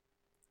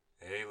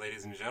Hey,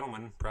 ladies and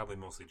gentlemen, probably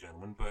mostly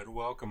gentlemen, but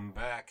welcome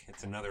back.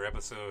 It's another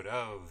episode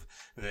of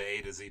the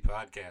A to Z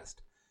podcast.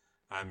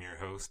 I'm your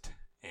host,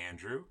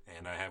 Andrew,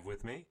 and I have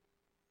with me...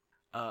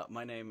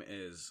 My name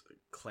is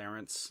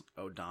Clarence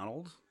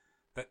O'Donnell.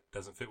 That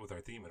doesn't fit with our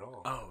theme at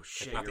all. Oh,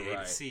 shit, it's not you're the A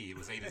right. to C, it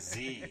was A to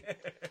Z.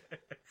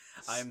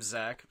 I am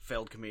Zach,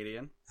 failed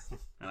comedian,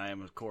 and I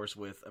am, of course,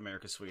 with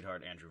America's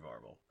sweetheart, Andrew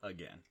Varble,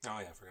 again. Oh,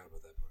 yeah, I forgot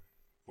about that part.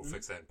 We'll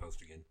fix that in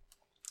post again.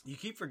 You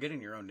keep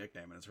forgetting your own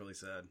nickname, and it's really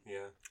sad.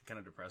 Yeah. It kind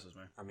of depresses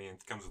me. I mean,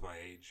 it comes with my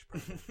age,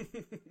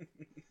 probably.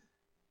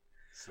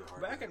 So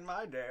hard. Back in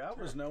my day, I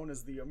was known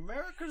as the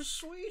America's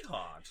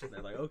sweetheart.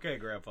 They're like, okay,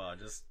 Grandpa,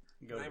 just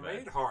go to They bed.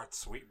 made heart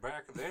sweet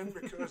back then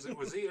because it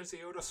was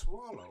easier to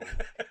swallow.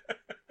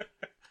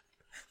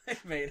 They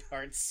made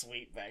heart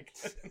sweet back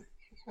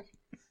then.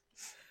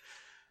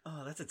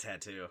 Oh, that's a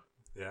tattoo.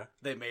 Yeah?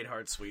 They made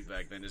heart sweet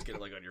back then. Just get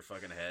it like on your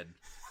fucking head.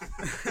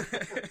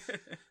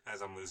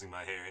 As I'm losing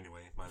my hair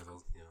anyway, might as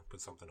well, put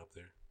something up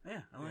there.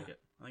 Yeah, I like it.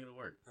 I think it'll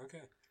work.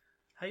 Okay.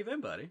 How you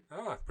been, buddy?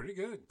 Oh, pretty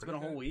good. It's been a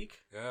whole week.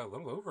 Yeah, a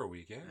little over a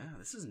week, yeah. Yeah,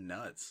 this is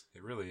nuts.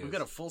 It really is. We've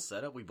got a full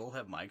setup. We both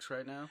have mics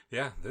right now.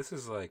 Yeah, this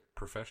is like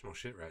professional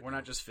shit right now. We're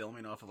not just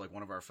filming off of like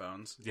one of our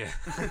phones. Yeah.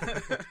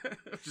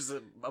 Which is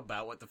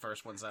about what the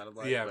first one sounded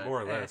like. Yeah, but, more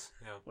or less.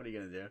 Yeah. What are you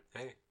going to do?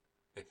 Hey,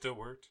 it still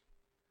worked.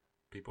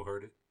 People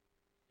heard it.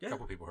 Yeah. A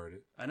couple people heard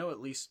it. I know at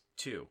least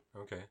two.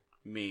 Okay.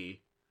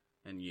 Me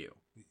and you.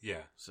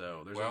 Yeah.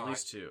 So there's Well, at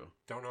least two.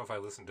 Don't know if I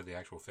listened to the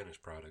actual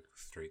finished product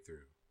straight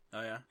through.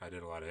 Oh, yeah? I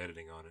did a lot of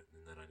editing on it,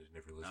 and then I just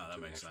never listened to that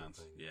the makes actual sense.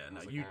 thing. Yeah, I no,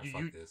 was like, you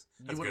fuck this.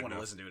 you That's wouldn't good want to enough.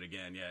 listen to it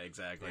again. Yeah,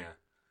 exactly. Yeah.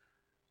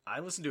 I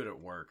listen to it at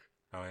work,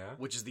 Oh, yeah?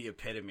 which is the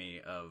epitome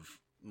of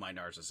my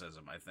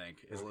narcissism, I think,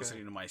 is Okay.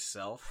 listening to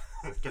myself.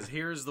 Because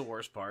here's the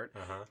worst part.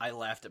 Uh-huh. I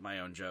laughed at my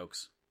own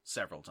jokes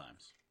several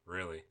times.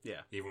 Really?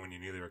 Yeah. Even when you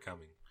knew they were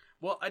coming?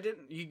 Well, I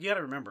didn't. You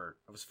gotta remember,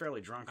 I was fairly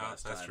drunk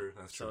last time. That's true.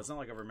 That's So true. it's not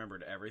like I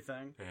remembered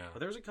everything. Yeah. But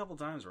there was a couple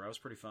times where I was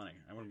pretty funny.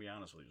 I'm gonna be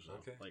honest with you. So,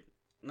 Okay. like,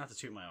 not to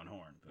toot my own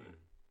horn, but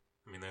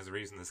I mean, there's a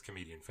reason this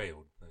comedian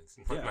failed. Let's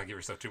Yeah. not give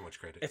yourself too much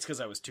credit. it's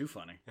because I was too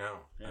funny.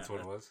 Oh, that's Yeah,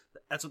 what it was?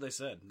 That's what they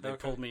said. They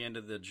Okay. pulled me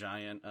into the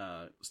giant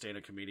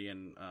stand-up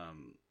comedian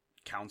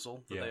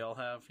council that Yeah. they all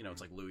have. You know,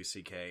 it's like Louis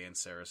C.K. and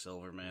Sarah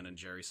Silverman and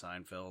Jerry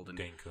Seinfeld and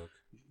Dane Cook.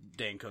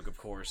 Dane Cook, of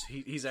course.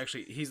 He's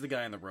the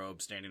guy in the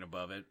robe standing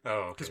above it. Oh,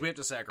 okay. Because we have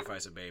to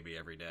sacrifice a baby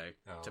every day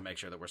Oh. to make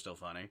sure that we're still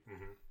funny.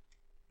 Mhm.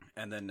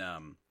 And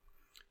then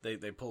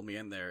they pulled me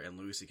in there, and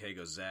Louis C.K.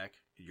 goes, Zach,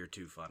 you're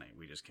too funny.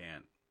 We just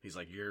can't. He's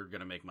like, you're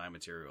going to make my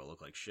material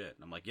look like shit.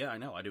 And I'm like, yeah, I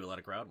know. I do a lot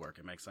of crowd work.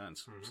 It makes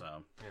sense.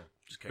 So, Yeah.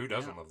 just kick Who me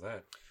doesn't out. love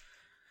that?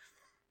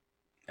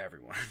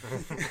 Everyone.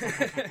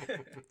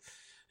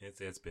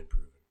 It's been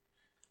proven.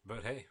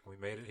 But hey, we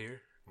made it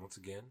here once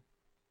again.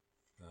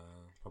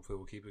 Hopefully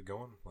we'll keep it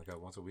going like a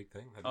once a week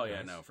thing. That'd be Oh, yeah,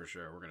 nice. no, for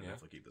sure. We're going to Yeah?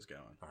 definitely keep this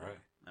going. All right.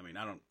 I mean,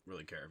 I don't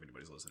really care if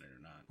anybody's listening or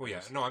not. Well,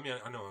 yeah. No, I mean,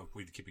 I know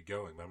we'd keep it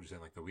going, but I'm just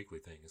saying like the weekly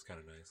thing is kind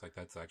of nice. Like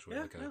that's actually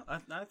Yeah, like no,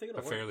 I think a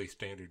it'll work. fairly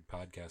standard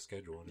podcast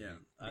schedule. And Yeah,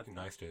 it'd be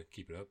nice to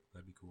keep it up.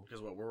 That'd be cool.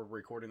 Because we're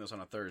recording this on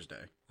a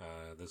Thursday.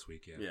 This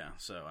week, yeah. Yeah,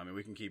 so, I mean,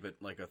 we can keep it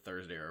like a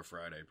Thursday or a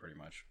Friday, pretty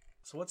much.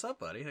 So what's up,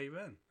 buddy? How you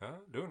been?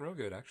 Doing real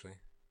good, actually.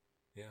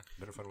 Yeah,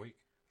 been a fun week.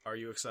 Are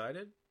you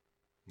excited?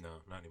 No,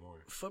 not anymore.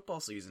 Football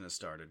season has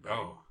started, buddy.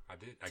 Oh, I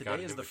did. I got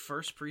Today it is in the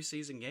first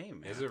preseason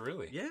game, man. Is it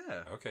really?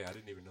 Yeah. Okay, I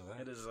didn't even know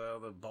that. It is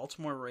the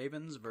Baltimore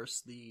Ravens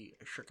versus the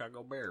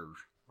Chicago Bears.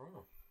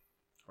 Oh,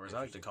 Or as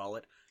I like to call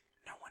it,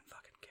 no one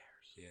fucking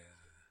cares.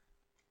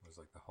 yeah. It was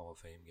like the Hall of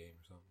Fame game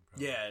or something.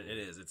 Probably. Yeah, it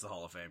is. It's the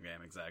Hall of Fame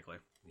game, exactly.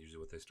 Usually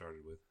what they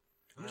started with.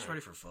 I'm just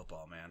ready for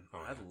football, man. Oh,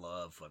 I yeah.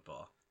 love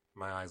football.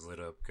 My eyes lit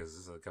up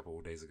because a couple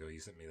of days ago you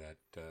sent me that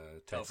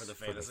text for the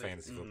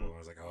fantasy? football. And I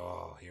was like,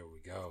 oh, here we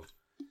go.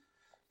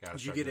 Gotta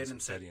Did you start get doing in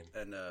and some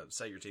studying.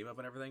 set your team up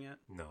and everything yet?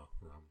 No,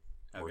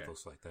 I'm Okay.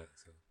 worthless like that.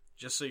 So.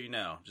 Just so you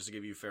know, just to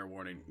give you fair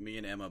warning, me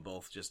and Emma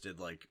both just did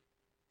like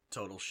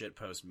total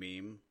shitpost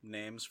meme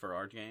names for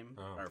our game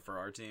or for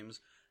our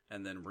teams,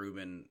 and then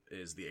Ruben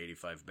is the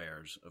 '85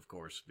 Bears, of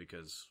course,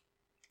 because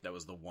that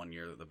was the one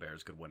year that the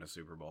Bears could win a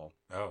Super Bowl.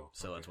 Oh,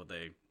 So okay. that's what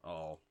they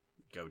all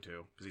go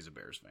to because he's a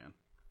Bears fan.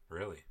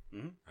 Really?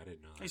 Mhm. I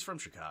didn't know that. He's from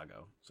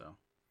Chicago, so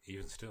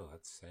Even still,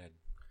 that's sad.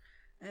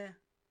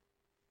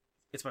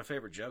 It's my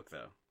favorite joke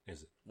though.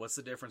 Is it? What's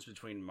the difference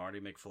between Marty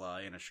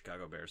McFly and a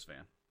Chicago Bears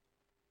fan?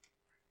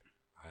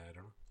 I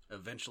don't know.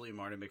 Eventually,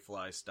 Marty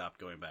McFly stopped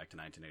going back to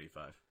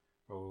 1985.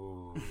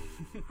 Oh,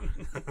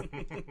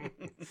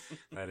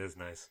 that is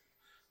nice.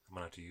 I'm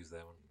gonna have to use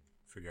that one.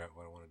 Figure out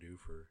what I want to do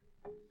for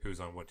who's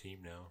on what team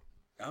now.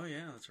 Oh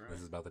yeah, that's right.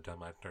 This is about the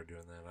time I start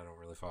doing that. I don't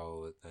really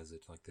follow it as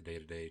it's like the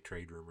day-to-day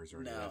trade rumors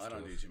or any of No, that I don't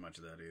stuff. do too much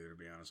of that either, to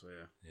be honest with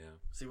you. Yeah.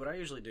 See, what I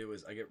usually do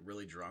is I get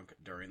really drunk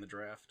during the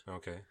draft,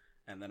 Okay.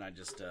 and then I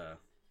just,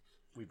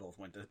 we both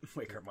went to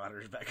wake our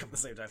monitors back up at the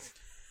same time.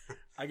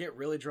 I get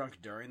really drunk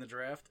during the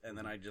draft, and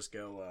then I just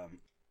go,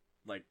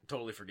 like,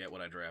 totally forget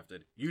what I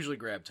drafted. Usually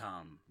grab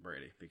Tom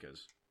Brady,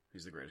 because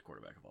he's the greatest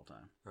quarterback of all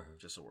time. Uh-huh.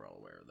 Just so we're all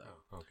aware of that.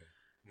 Oh,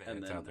 okay. And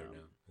It's then, out there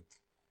now.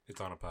 It's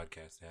on a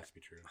podcast. It has to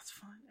be true. That's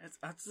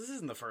fine. This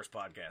isn't the first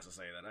podcast to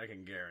say that. I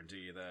can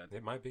guarantee you that.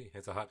 It might be.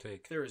 It's a hot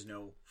take. There is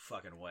no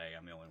fucking way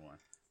I'm the only one.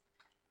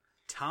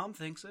 Tom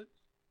thinks it.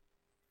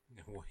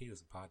 Well, he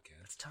does a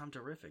podcast. That's Tom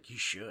Terrific. He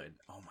should.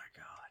 Oh my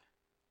god.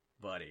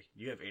 Buddy,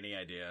 you have any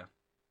idea?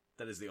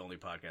 That is the only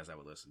podcast I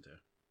would listen to.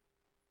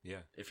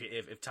 Yeah.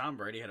 If Tom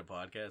Brady had a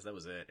podcast, that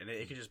was it. And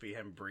it could just be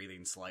him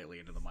breathing slightly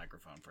into the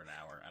microphone for an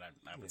hour, and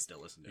I would still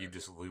listen to it. You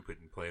just loop it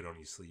and play it on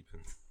you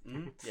sleeping.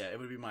 Mm-hmm. Yeah, it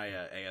would be my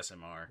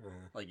ASMR,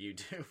 like you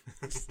do.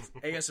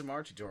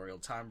 ASMR tutorial,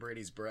 Tom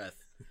Brady's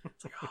breath.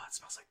 It's like, oh, it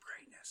smells like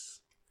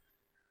greatness.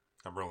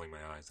 I'm rolling my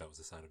eyes. That was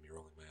the sound of me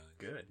rolling my eyes.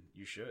 Good.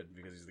 You should,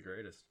 because he's the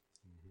greatest.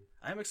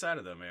 Mm-hmm. I'm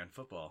excited, though, man.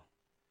 Football.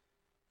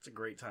 It's a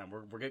great time.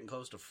 We're getting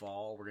close to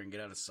fall. We're going to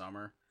get out of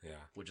summer. Yeah.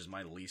 Which is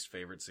my least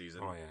favorite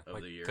season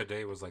of the year.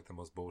 Today was like the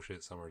most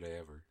bullshit summer day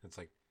ever. It's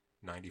like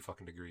 90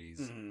 fucking degrees.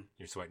 Mm-hmm.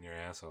 You're sweating your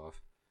ass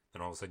off.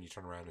 Then all of a sudden you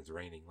turn around and it's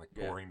raining, like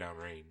pouring down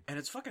rain. And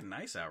it's fucking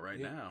nice out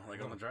right now.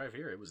 Like on the drive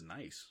here, it was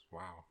nice.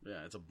 Wow.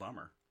 Yeah, it's a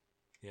bummer.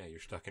 Yeah,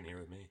 you're stuck in here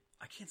with me.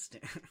 I can't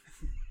stand.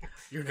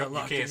 You're not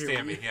locked in here. You can't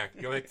stand me.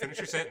 Yeah, go ahead, finish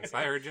your sentence.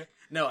 I heard you.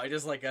 No, I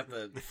just like got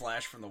the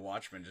flash from The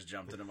Watchmen just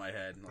jumped into my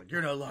head. Like,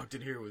 you're not locked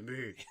in here with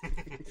me.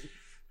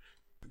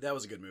 That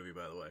was a good movie,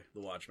 by the way,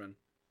 The Watchmen.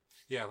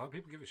 Yeah, a lot of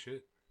people give a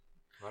shit.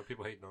 A lot of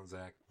people hating on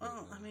Zach.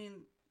 Well, I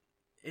mean,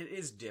 it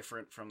is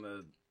different from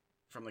the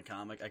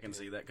comic. I can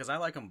see that because I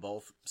like them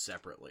both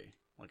separately.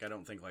 Like, I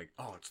don't think like,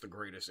 oh, it's the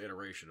greatest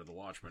iteration of The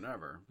Watchmen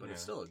ever, but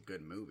it's still a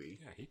good movie.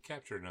 Yeah, he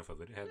captured enough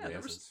of it. It had the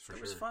essence for sure.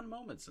 There was fun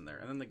moments in there,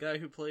 and then the guy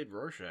who played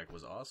Rorschach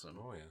was awesome.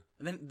 Oh yeah,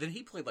 and then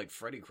he played like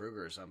Freddy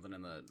Krueger or something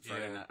in the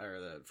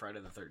Friday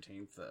the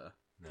 13th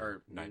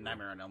or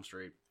Nightmare on Elm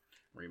Street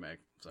remake.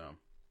 So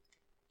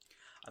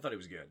I thought he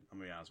was good. I'm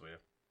gonna be honest with you.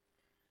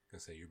 I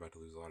was gonna say you're about to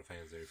lose a lot of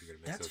fans there if you're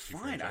gonna mix those two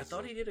fine. I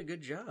thought up. he did a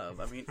good job.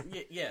 I mean,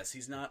 yes,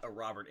 he's not a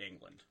Robert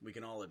Englund. We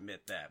can all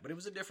admit that, but it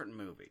was a different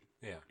movie.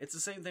 Yeah, it's the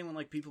same thing when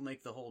like people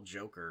make the whole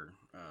Joker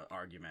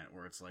argument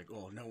where it's like,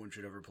 oh, no one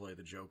should ever play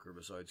the Joker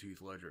besides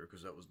Heath Ledger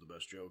because that was the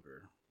best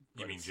Joker.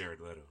 But you mean Jared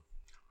Leto?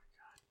 Oh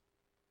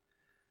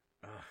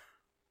my god!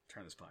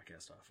 Turn this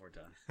podcast off. We're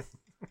done.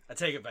 I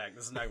take it back.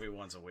 This is not gonna be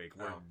once a week.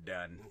 We're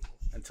done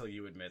until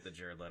you admit that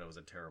Jared Leto was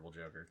a terrible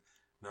Joker.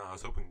 No, I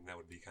was hoping that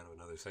would be kind of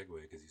another segue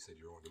because you said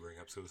you wanted to bring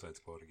up Suicide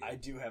Squad again. I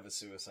do have a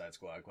Suicide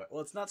Squad. Well,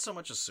 it's not so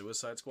much a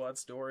Suicide Squad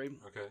story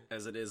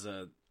as it is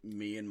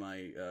me and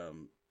my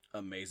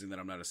amazing that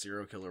I'm not a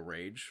serial killer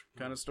rage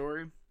kind of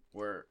story.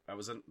 Where I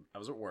was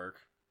at work,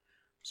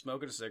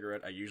 smoking a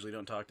cigarette. I usually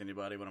don't talk to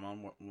anybody when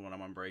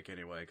I'm on break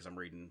anyway because I'm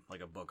reading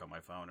like a book on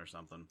my phone or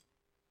something.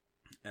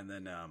 And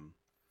then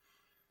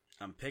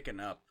I'm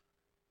picking up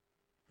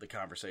the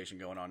conversation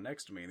going on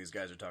next to me, and these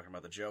guys are talking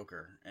about the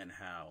Joker and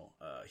how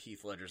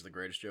Heath Ledger's the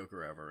greatest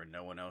Joker ever and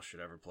no one else should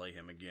ever play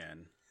him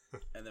again.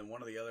 And then one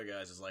of the other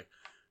guys is like,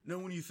 no,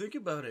 when you think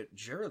about it,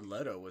 Jared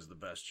Leto was the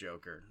best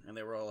Joker. And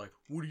they were all like,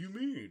 what do you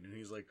mean? And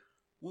he's like,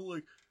 well,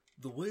 like,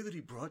 the way that he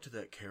brought to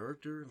that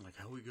character and like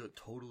how he got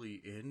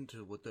totally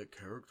into what that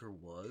character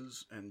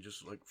was and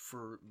just like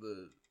for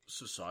the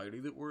society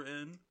that we're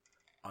in,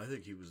 I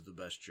think he was the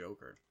best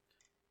Joker.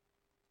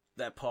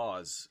 That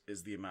pause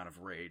is the amount of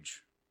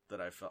rage that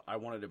I felt. I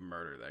wanted to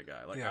murder that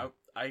guy. Like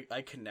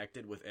I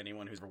connected with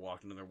anyone who's ever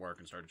walked into their work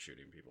and started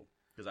shooting people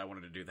because I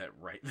wanted to do that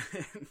right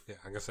then. Yeah,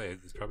 I'm gonna say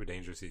it's probably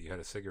dangerous that you had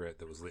a cigarette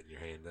that was lit in your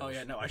hand. Oh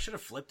yeah, no, I should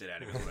have flipped it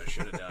at him. Is what I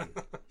should have done.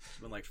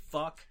 Been like,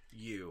 fuck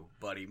you,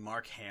 buddy.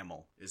 Mark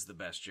Hamill is the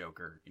best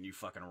Joker, and you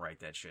fucking write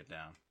that shit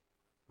down.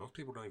 Most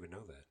people don't even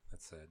know that.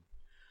 That's sad.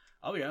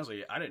 I'll be honest with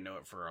you. I didn't know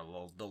it for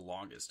the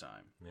longest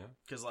time. Yeah,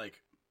 because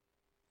like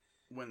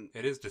when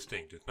it is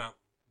distinct, it's not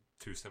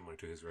too similar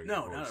to his regular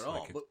voice. No, not at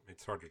all. Like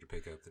it's harder to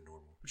pick up than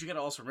normal. But you got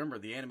to also remember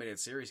the animated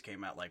series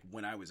came out like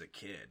when I was a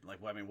kid. Like,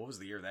 I mean, what was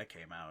the year that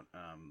came out?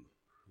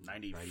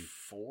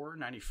 94,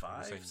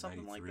 95,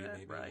 something like that,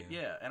 maybe, right?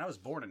 Yeah, and I was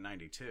born in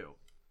 92.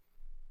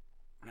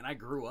 And I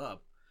grew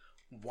up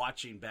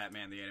watching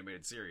Batman the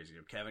Animated Series. You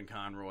know, Kevin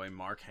Conroy,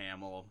 Mark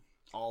Hamill,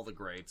 all the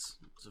greats.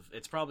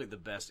 It's probably the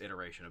best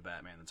iteration of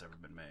Batman that's ever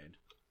been made.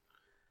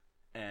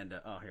 And,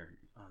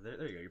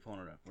 there you go, you're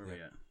pulling it up. Where are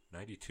we at?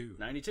 92.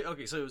 92.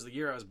 Okay, so it was the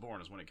year I was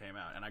born is when it came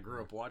out. And I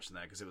grew up watching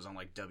that because it was on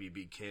like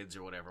WB Kids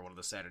or whatever, one of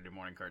the Saturday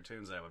morning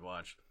cartoons that I would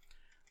watch.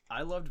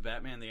 I loved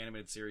Batman the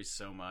Animated Series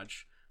so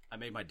much, I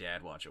made my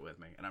dad watch it with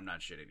me, and I'm not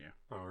shitting you.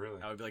 Oh,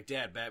 really? I would be like,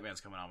 Dad, Batman's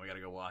coming on, we gotta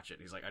go watch it.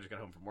 And he's like, I just got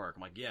home from work.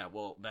 I'm like, yeah,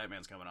 well,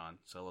 Batman's coming on,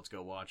 so let's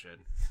go watch it.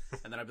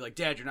 And then I'd be like,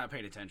 Dad, you're not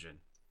paying attention.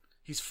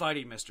 He's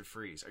fighting Mr.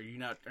 Freeze. Are you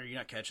not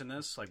catching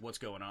this? Like, what's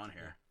going on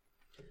here?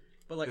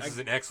 But like, this is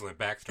an excellent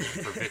backstory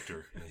for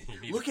Victor.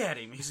 Look at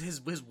him.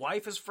 His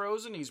wife is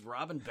frozen. He's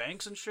robbing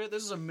banks and shit.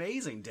 This is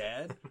amazing,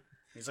 Dad.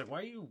 He's like, why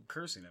are you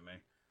cursing at me?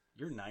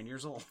 You're 9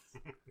 years old.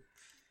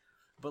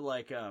 But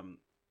like,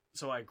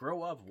 so I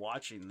grow up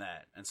watching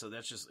that, and so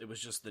it was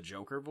just the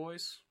Joker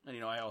voice. And, you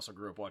know, I also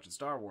grew up watching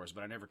Star Wars,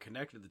 but I never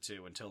connected the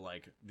two until,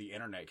 like, the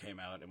internet came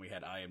out and we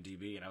had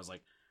IMDb, and I was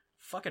like,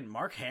 fucking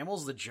Mark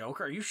Hamill's the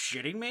Joker? Are you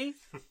shitting me?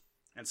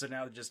 And so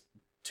now just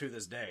to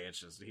this day,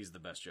 it's just, he's the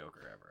best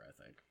Joker ever,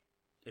 I think.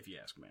 if you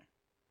ask me.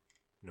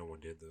 No one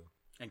did, though.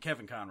 And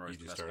Kevin Conroy is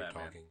the just best started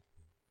Batman. talking.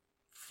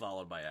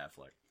 Followed by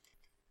Affleck.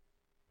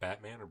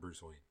 Batman or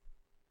Bruce Wayne?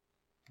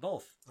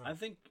 Both. Oh. I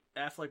think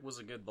Affleck was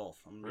a good both.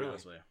 I'm gonna be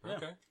honest with you. Yeah.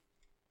 Okay.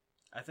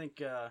 I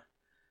think a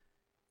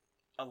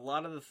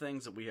lot of the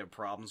things that we have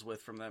problems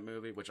with from that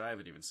movie, which I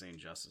haven't even seen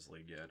Justice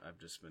League yet, I've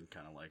just been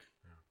kind of like,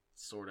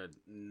 sort of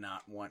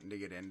not wanting to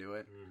get into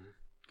it.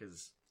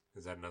 Because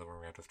is that another one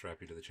we have to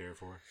strap you to the chair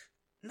for?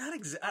 Not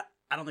exactly.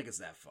 I don't think it's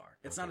that far.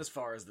 It's Okay. not as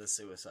far as the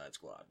Suicide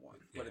Squad one,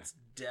 but Yeah. it's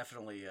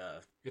definitely.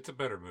 It's a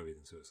better movie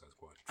than Suicide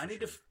Squad. I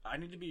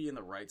need to be in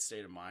the right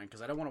state of mind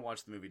because I don't want to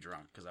watch the movie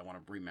drunk because I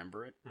want to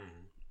remember it,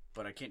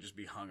 but I can't just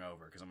be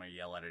hungover because I'm going to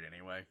yell at it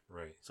anyway.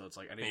 Right. So it's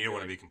like I need. And you don't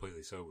want to be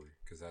completely sober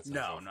because that's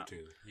awful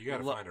too. You got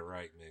to find a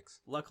right mix.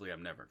 Luckily,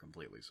 I'm never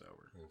completely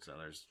sober, Okay. so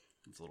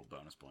it's a little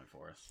bonus point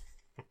for us.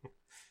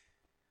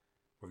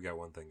 We've got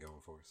one thing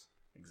going for us.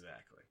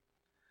 Exactly.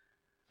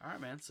 All right,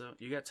 man. So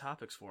you got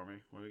topics for me.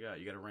 What do we got?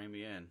 You got to rein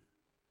me in.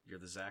 You're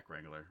the Zach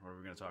Wrangler. What are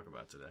we going to talk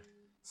about today?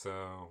 So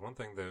one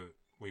thing that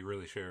we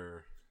really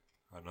share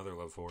another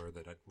love for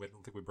that I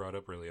don't think we brought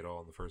up really at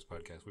all in the first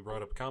podcast. We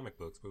brought up comic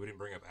books, but we didn't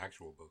bring up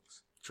actual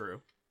books.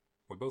 True.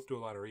 We both do a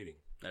lot of reading.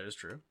 That is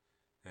true.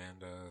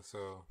 And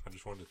so I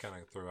just wanted to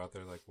kind of throw out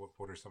there, like,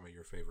 what are some of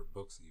your favorite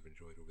books that you've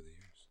enjoyed over the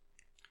years?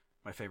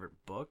 My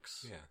favorite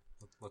books? Yeah.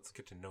 Let's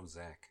get to know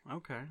Zach.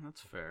 Okay,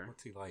 that's fair.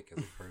 What's he like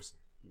as a person?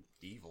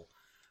 Evil.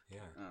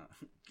 Yeah.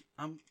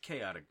 I'm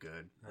chaotic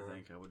good, I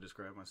think I would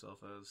describe myself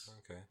as.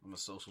 Okay. I'm a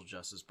social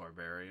justice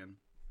barbarian.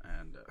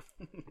 And,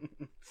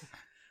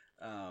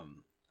 I don't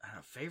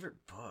know, favorite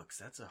books?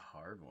 That's a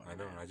hard one. I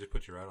know. Man. I just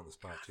put you right on the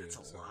spot, too.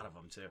 That's a lot of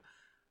them, too.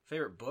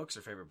 Favorite books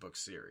or favorite book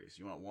series?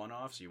 You want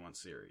one-offs or you want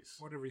series?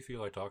 Whatever you feel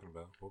like talking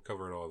about. We'll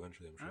cover it all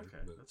eventually, I'm sure.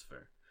 Okay, that's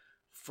fair.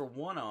 For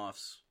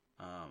one-offs,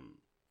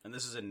 and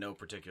this is in no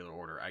particular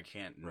order, I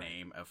can't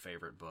name a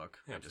favorite book.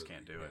 Yeah, I just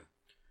can't do yeah. it.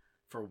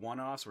 For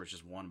one-offs, where it's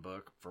just one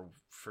book,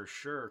 for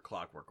sure,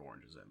 Clockwork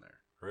Orange is in there.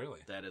 Really?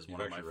 That is You've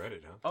one of my... actually read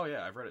it, huh? Oh,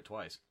 yeah, I've read it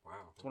twice. Wow.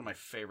 It's one of my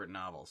favorite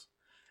novels.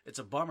 It's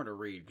a bummer to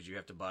read because you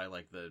have to buy,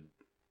 like, the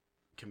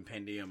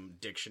compendium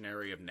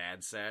dictionary of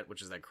NADSAT,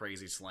 which is that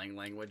crazy slang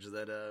language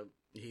that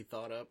he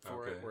thought up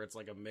for it, where it's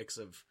like a mix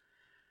of...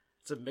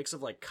 It's a mix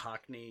of, like,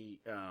 Cockney,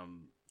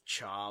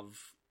 Chav,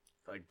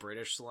 like,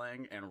 British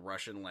slang and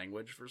Russian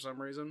language for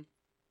some reason.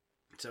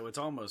 So it's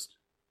almost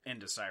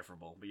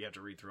indecipherable, but you have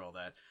to read through all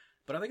that.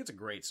 But I think it's a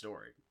great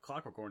story.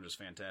 Clockwork Orange is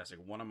fantastic.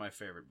 One of my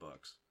favorite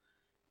books.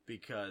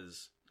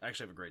 Because I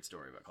actually have a great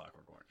story about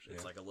Clockwork Orange.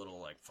 It's like a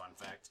little like fun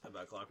fact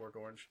about Clockwork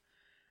Orange.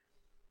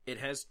 It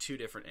has 2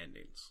 different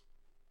endings.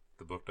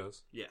 The book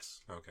does?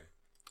 Yes. Okay.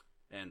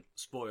 And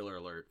spoiler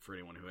alert for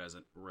anyone who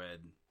hasn't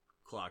read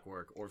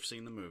Clockwork or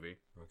seen the movie.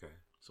 Okay.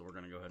 So we're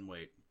going to go ahead and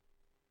wait.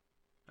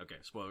 Okay,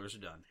 spoilers are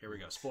done. Here we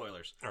go.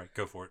 Spoilers. All right,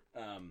 go for it.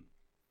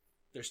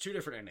 There's 2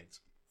 different endings.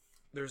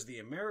 There's the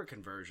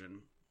American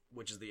version,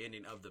 which is the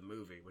ending of the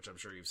movie, which I'm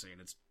sure you've seen.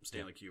 It's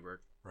Stanley Kubrick.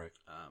 Right.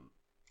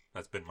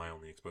 That's been my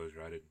only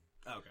exposure. I didn't.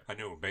 Okay. I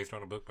knew it was based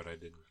on a book, but I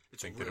didn't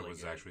think that it really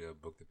was good. actually a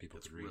book that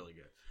people could read. It's really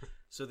good.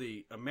 So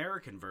the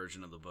American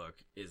version of the book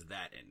is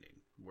that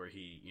ending, where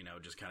he,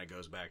 just kind of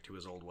goes back to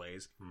his old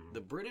ways. Mm-hmm. The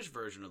British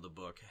version of the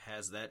book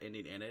has that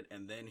ending in it,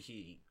 and then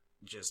he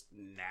just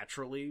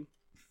naturally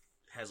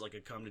has like a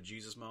come to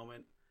Jesus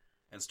moment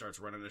and starts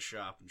running a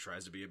shop and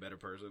tries to be a better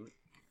person.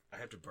 I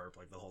have to burp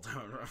like the whole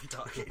time I'm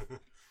talking.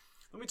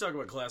 Let me talk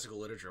about classical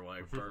literature while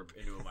I burp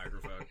into a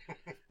microphone.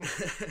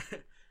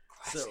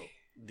 So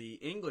the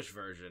English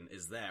version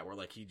is that where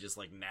like he just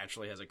like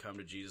naturally has a come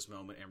to Jesus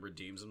moment and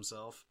redeems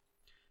himself.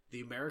 The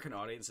American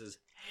audiences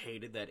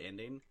hated that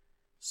ending,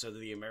 so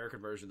the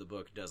American version of the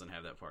book doesn't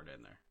have that part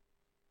in there.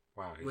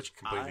 Wow, he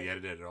completely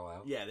edited it all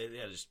out? Yeah, they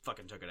just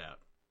fucking took it out.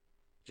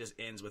 Just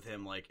ends with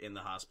him like in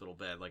the hospital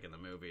bed like in the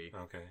movie.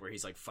 Okay. Where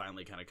he's like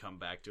finally kind of come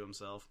back to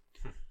himself.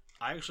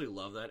 I actually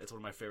love that. It's one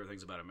of my favorite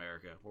things about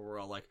America, where we're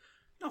all like,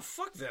 no,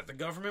 fuck that. The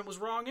government was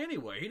wrong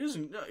anyway. He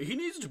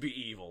needs to be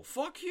evil.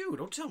 Fuck you.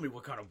 Don't tell me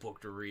what kind of book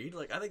to read.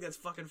 Like, I think that's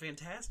fucking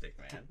fantastic,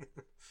 man.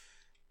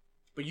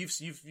 But you've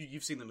seen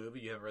the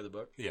movie. You haven't read the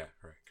book. Yeah,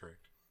 right,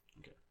 correct.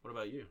 Okay. What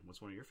about you?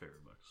 What's one of your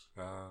favorite books?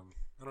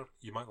 I don't.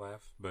 You might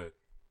laugh, but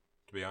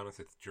to be honest,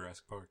 it's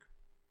Jurassic Park.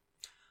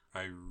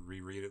 I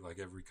reread it like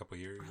every couple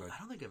of years. I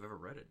don't think I've ever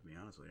read it, to be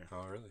honest with you.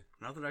 Oh, really?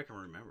 Not that I can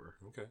remember.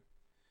 Okay.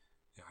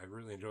 Yeah, I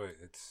really enjoy it.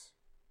 It's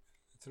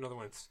another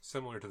one. It's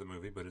similar to the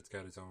movie, but it's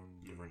got its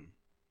own different,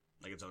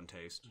 like its own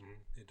taste.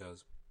 It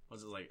does.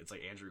 Was it like it's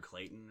like Andrew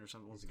Clayton or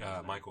something? What's the guy's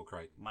name? Michael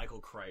Crichton. Michael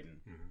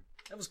Crichton. Mm-hmm.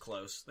 That was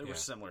close. They were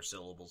similar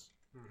syllables.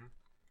 Mm-hmm.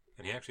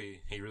 And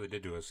he really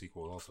did do a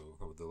sequel also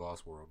with The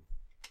Lost World.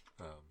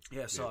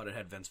 I saw it. It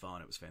had Vince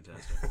Vaughn. It was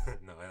fantastic.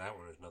 No, that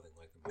one is nothing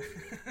like the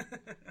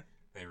movie.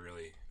 They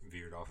really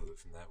veered off of it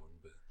from that one,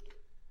 but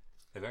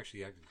they've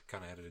actually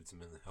kind of edited some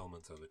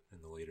elements of it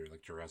in the later,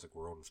 like Jurassic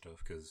World and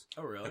stuff. Because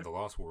in The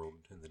Lost World,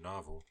 in the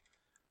novel,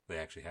 they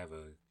actually have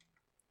a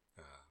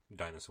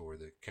dinosaur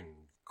that can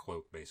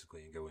cloak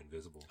basically and go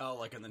invisible. Oh,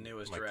 like in the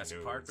newest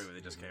Jurassic Park movie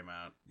that just came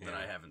out that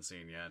I haven't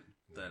seen yet.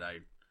 That I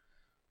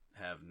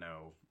have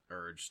no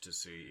urge to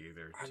see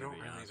either. I don't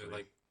really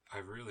like. I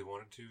really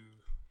wanted to,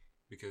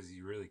 because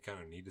you really kind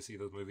of need to see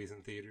those movies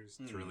in theaters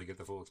to really get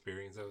the full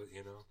experience of it,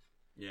 you know?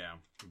 Yeah.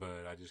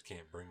 But I just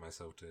can't bring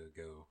myself to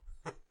go.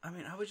 I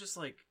mean, I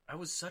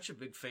was such a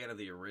big fan of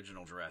the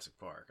original Jurassic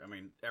Park. I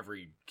mean,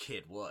 every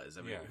kid was.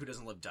 I mean, who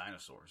doesn't love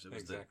dinosaurs?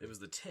 It was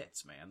the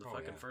tits, man.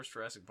 The first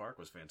Jurassic Park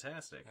was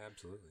fantastic.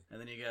 Absolutely. And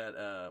then you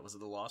got, was it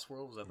The Lost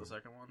World? Was that the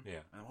second one? Yeah.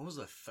 And what was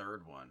the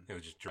third one? It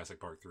was just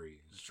Jurassic Park 3.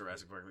 Just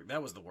Jurassic Park 3.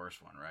 That was the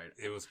worst one, right?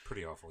 It was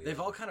pretty awful. They've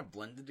all kind of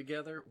blended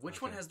together.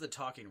 Which one has the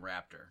talking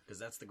raptor? Because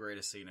that's the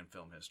greatest scene in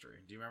film history.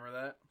 Do you remember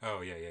that?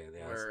 Oh, yeah.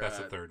 That's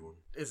the third one.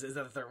 Is that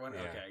the third one?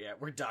 Yeah. Okay, yeah.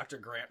 Where Dr.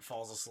 Grant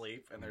falls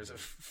asleep and there's a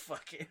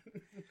fucking...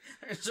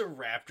 There's a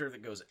raptor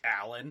that goes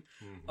Alan.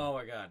 Mm-hmm. Oh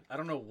my god. I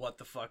don't know what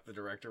the fuck the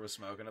director was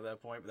smoking at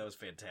that point, but that was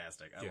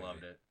fantastic. I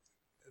loved it.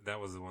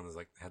 That was the one that's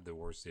like had the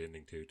worst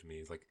ending too to me.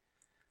 It's like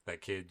that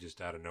kid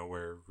just out of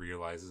nowhere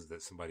realizes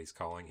that somebody's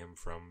calling him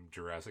from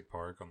Jurassic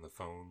Park on the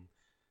phone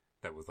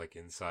that was like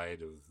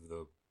inside of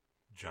the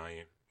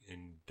giant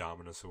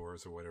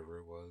Indominosaurus or whatever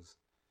it was.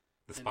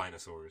 The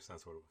Spinosaurus,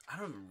 that's what it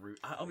was.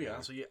 I'll be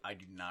honest with you, I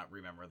do not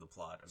remember the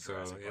plot of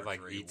Jurassic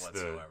Park 3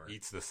 whatsoever.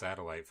 Eats the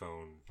satellite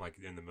phone like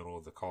in the middle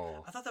of the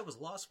call. I thought that was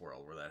Lost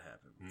World where that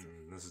happened.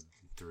 This is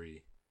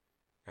 3.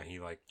 And he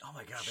like oh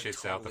my god,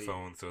 shits out the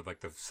phone, so like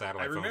the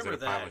satellite phone's in a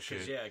pile of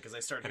shit. Yeah, because I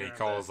started. And he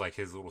calls like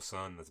his little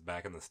son that's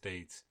back in the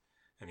States,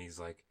 and he's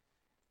like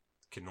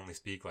can only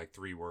speak like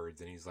 3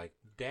 words, and he's like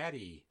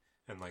 "Daddy,"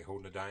 and like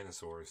holding a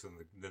dinosaur. So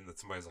then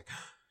somebody's like,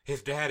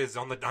 his dad is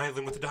on the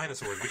island with the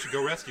dinosaurs. We should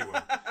go rescue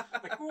him.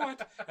 Like,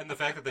 what? And the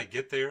fact that they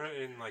get there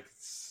in like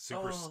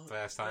super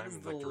fast time. That is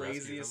and, the like,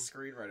 laziest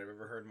screenwriter I've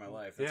ever heard in my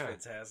life. That's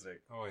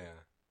fantastic. Oh yeah.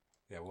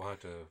 Yeah, we'll have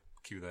to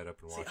cue that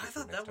up and watch it. I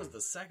thought that was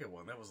the second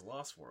one. That was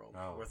Lost World.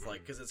 Oh, with like,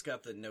 because it's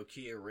got the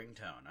Nokia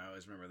ringtone. I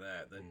always remember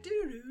that. The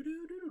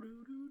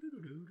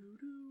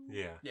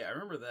yeah, I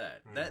remember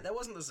that. That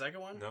wasn't the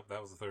second one? Nope,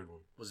 that was the third one.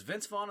 Was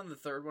Vince Vaughn in the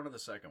third one or the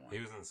second one? He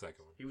was in the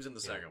second one. He was in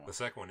the second one. The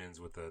second one ends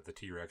with the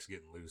T-Rex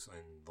getting loose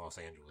in Los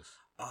Angeles.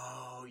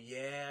 Oh,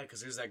 yeah,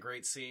 because there's that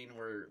great scene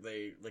where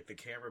they, like, the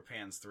camera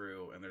pans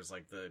through, and there's,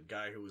 like, the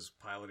guy who was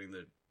piloting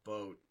the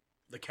boat,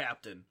 the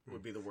captain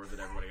would be the word that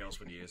everybody else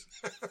would use.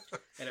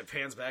 And it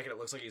pans back, and it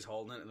looks like he's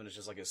holding it, and then it's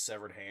just, like, his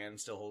severed hand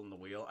still holding the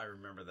wheel. I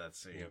remember that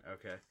scene. Yep.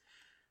 Okay.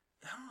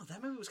 I don't know,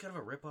 that movie was kind of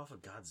a rip-off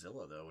of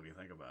Godzilla, though, when you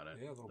think about it.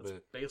 Yeah, a little That's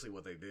bit. Basically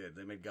what they did.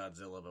 They made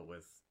Godzilla, but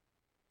with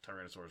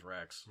Tyrannosaurus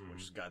Rex,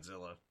 which is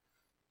Godzilla.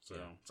 So,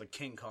 it's like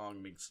King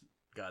Kong meets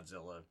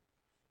Godzilla,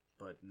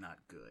 but not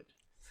good.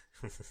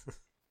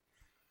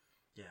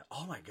 Yeah.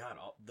 Oh my god.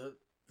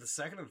 The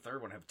second and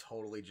third one have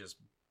totally just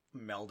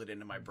melded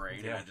into my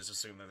brain, and I just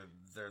assume that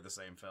they're the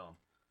same film.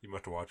 You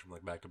must have watched them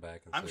like back to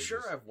back. I'm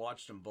sure I've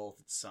watched them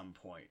both at some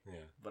point. Yeah.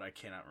 But I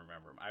cannot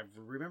remember them. I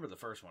remember the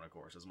first one, of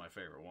course, is my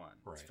favorite one.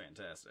 Right. It's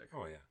fantastic.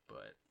 Oh yeah.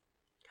 But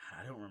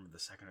God, I don't remember the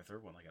second or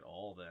third one like at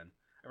all. Then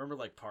I remember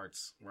like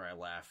parts where I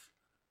laugh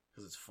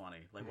because it's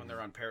funny, like when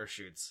they're on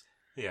parachutes.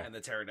 Yeah. And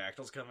the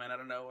pterodactyls come in out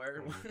of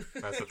nowhere.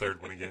 That's the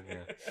third one again,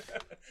 yeah.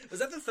 Was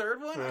that the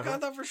third one? I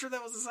thought for sure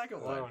that was the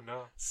second one. Oh,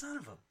 no. Son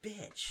of a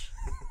bitch.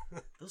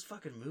 Those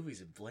fucking movies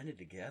have blended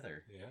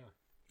together. Yeah.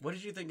 What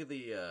did you think of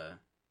the,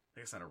 I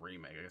guess not a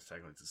remake, I guess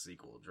technically it's a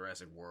sequel,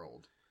 Jurassic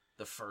World,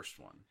 the first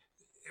one?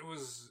 It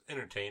was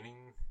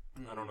entertaining.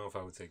 I don't know if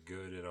I would say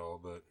good at all,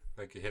 but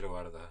like it hit a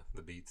lot of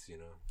the beats, you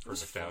know, for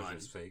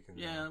nostalgia's sake. And,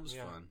 yeah, it was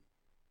fun.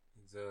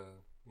 It's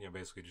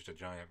basically just a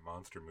giant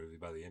monster movie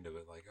by the end of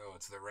it. Like, oh,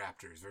 it's the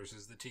Raptors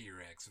versus the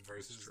T-Rex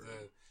versus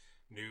the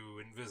new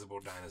invisible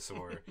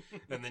dinosaur.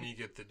 And then you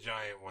get the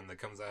giant one that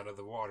comes out of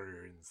the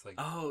water, and it's like,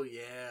 oh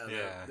yeah,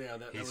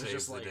 that was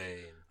just like, day.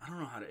 I don't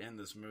know how to end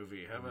this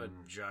movie. Have a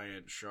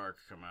giant shark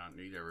come out and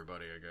eat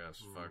everybody, I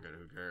guess. Fuck it,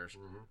 who cares?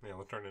 Yeah,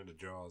 we'll turn into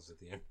Jaws at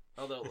the end.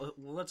 Although,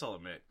 let's all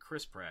admit,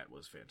 Chris Pratt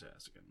was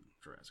fantastic in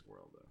Jurassic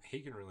World, though.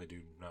 He can really do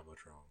not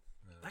much wrong.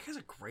 That guy's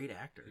a great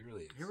actor. He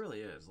really is. He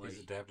really is. Like,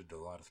 he's adapted to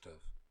a lot of stuff.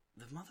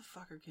 The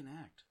motherfucker can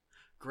act.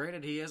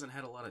 Granted, he hasn't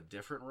had a lot of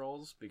different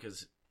roles,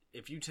 because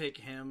if you take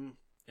him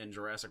in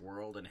Jurassic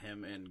World and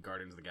him in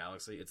Guardians of the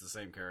Galaxy, it's the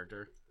same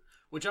character.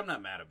 Which I'm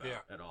not mad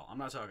about at all. I'm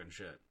not talking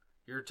shit.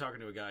 You're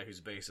talking to a guy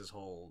who's based his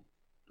whole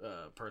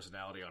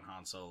personality on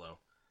Han Solo,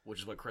 which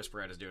is what Chris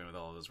Pratt is doing with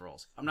all of his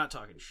roles. I'm not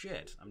talking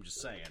shit. I'm just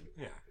saying.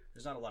 Yeah.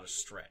 There's not a lot of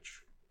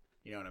stretch.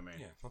 You know what I mean?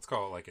 Yeah, let's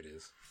call it like it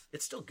is.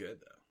 It's still good,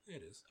 though.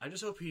 It is. I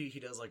just hope he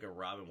does like a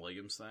Robin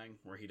Williams thing,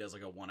 where he does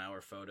like a 1 hour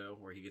photo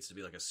where he gets to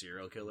be like a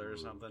serial killer or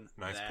something.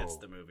 Nice That's pull.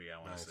 the movie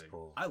I want to see.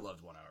 Pull. I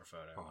loved 1 hour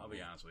photo. I'll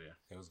be honest with you.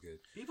 It was good.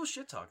 People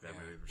shit talk that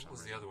movie for some reason. What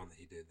was the other one that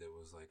he did that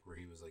was like where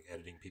he was like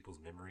editing people's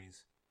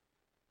memories?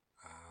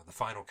 The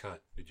Final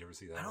Cut. Did you ever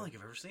see that? I don't think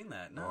I've ever seen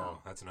that. No.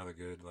 Oh, that's another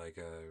good like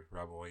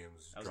Robin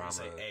Williams drama. I was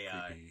gonna say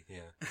AI. Creepy.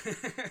 Yeah.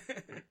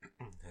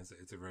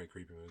 It's a very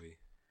creepy movie.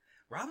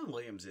 Robin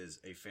Williams is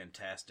a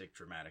fantastic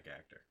dramatic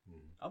actor.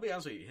 I'll be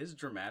honest with you, his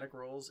dramatic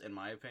roles, in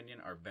my opinion,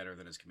 are better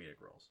than his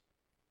comedic roles.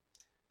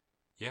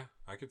 Yeah,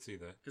 I could see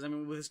that. Because, I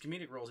mean, with his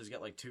comedic roles, he's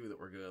got, like, 2 that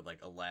were good,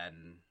 like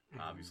Aladdin,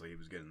 obviously he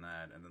was good in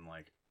that, and then,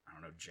 like, I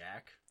don't know,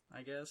 Jack,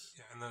 I guess.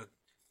 Yeah, and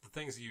the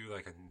things you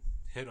like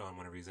hit on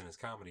whenever he's in his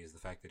comedy is the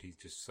fact that he's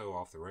just so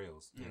off the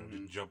rails. You know,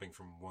 just jumping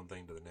from one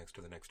thing to the next,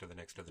 to the next, to the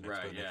next, to the next.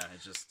 Right. To the next.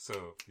 It's just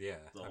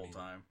the whole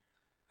time.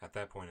 At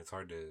that point, it's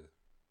hard to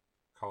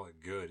call it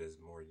good as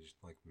more just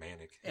like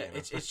manic. Yeah,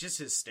 it's just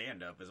his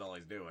stand up is all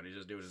he's doing. He's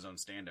just doing his own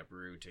stand up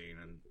routine,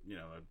 and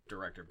a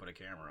director put a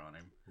camera on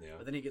him. Yeah.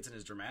 But then he gets in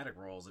his dramatic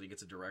roles, and he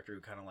gets a director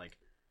who kind of like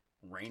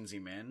reins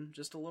him in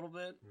just a little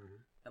bit.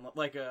 And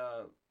like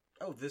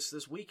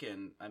this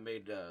weekend I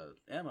made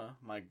Emma,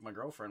 my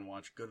girlfriend,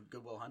 watch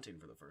Good Will Hunting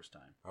for the first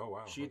time. Oh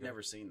wow, she had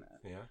never seen that.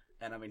 Yeah,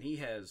 and I mean he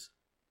has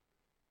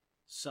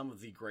some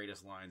of the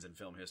greatest lines in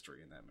film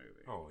history in that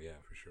movie. Oh yeah,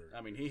 for sure.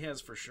 I mean he has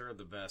for sure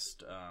the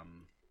best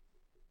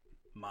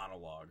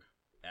monologue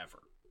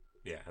ever.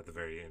 Yeah, at the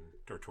very end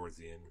or towards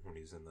the end when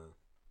he's in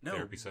the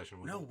therapy session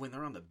with him. When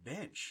they're on the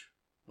bench.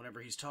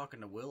 Whenever he's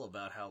talking to Will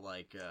about how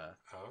like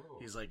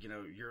he's like,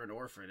 you're an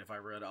orphan. If I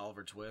read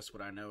Oliver Twist,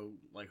 would I know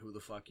like who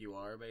the fuck you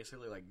are?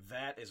 Basically, like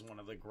that is one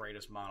of the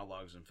greatest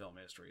monologues in film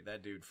history.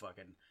 That dude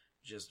fucking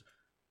just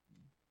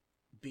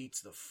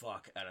beats the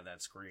fuck out of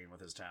that screen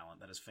with his talent.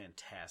 That is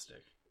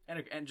fantastic,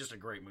 and just a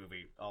great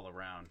movie all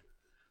around.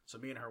 So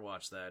me and her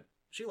watched that.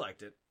 She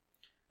liked it.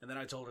 And then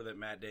I told her that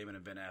Matt Damon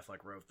and Ben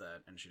Affleck wrote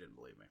that, and she didn't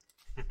believe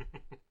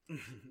me.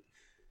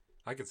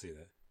 I could see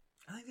that.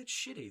 I think that's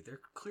shitty. They're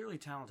clearly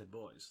talented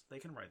boys. They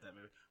can write that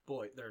movie.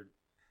 Boy, they're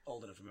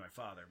old enough to be my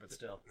father, but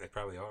still. They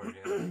probably are,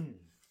 yeah.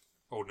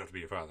 Old enough to be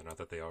your father, not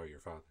that they are your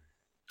father.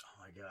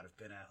 Oh my god, if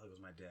Ben Affleck was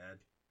my dad,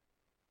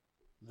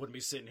 wouldn't be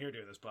sitting here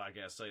doing this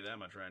podcast, I'll tell you that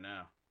much right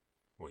now.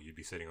 What, you'd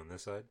be sitting on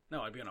this side?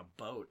 No, I'd be on a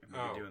boat and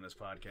we'd be doing this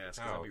podcast,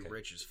 because I'd be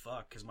rich as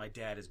fuck, because my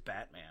dad is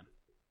Batman.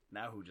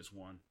 Now who just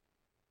won?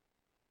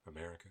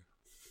 America.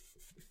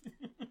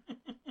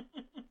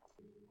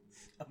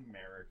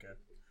 America.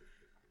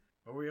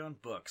 Are we on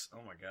books?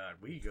 Oh my god,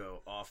 we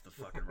go off the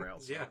fucking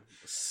rails. Yeah.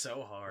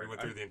 So hard. We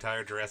went through the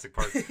entire Jurassic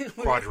Park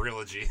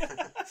quadrilogy.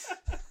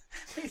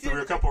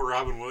 Through a couple of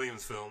Robin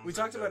Williams films. We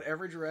talked about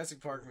every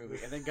Jurassic Park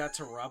movie and then got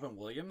to Robin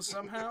Williams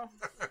somehow.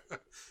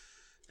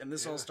 And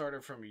this all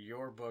started from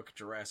your book,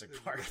 Jurassic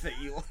Park,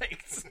 that you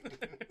liked.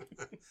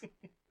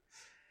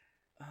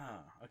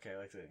 Okay,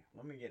 let's see.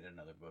 Let me get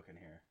another book in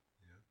here.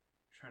 Yeah.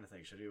 I'm trying to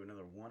think. Should I do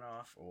another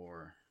one-off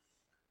or...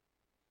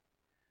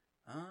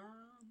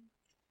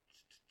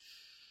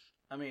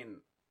 I mean,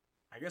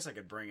 I guess I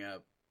could bring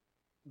up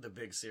the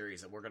big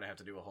series that we're going to have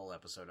to do a whole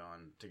episode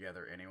on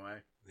together anyway.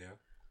 Yeah.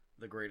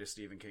 The greatest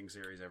Stephen King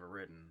series ever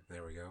written.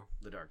 There we go.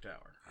 The Dark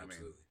Tower.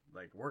 Absolutely. I mean,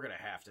 like, we're going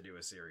to have to do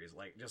a series.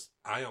 Like, just...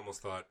 I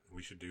almost thought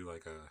we should do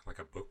like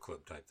a book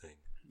club type thing.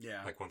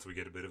 Yeah. Like, once we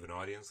get a bit of an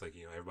audience, like,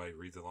 everybody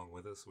reads along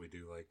with us, we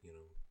do, like,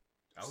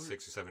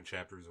 6 or 7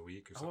 chapters a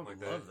week or something like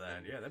that. I would love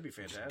that. Yeah, that'd be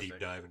fantastic. Just deep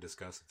dive and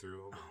discuss it through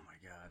them. Oh,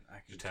 my God. I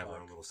could just have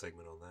our own little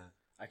segment on that.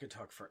 I could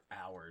talk for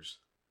hours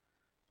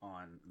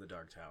on The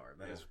Dark Tower.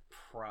 That is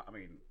I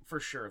mean,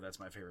 for sure, that's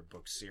my favorite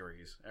book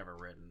series ever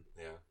written.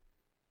 Yeah.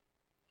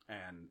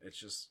 And it's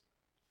just...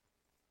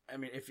 I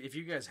mean, if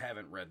you guys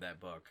haven't read that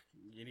book,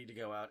 you need to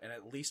go out and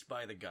at least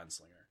buy The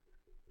Gunslinger.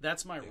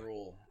 That's my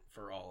rule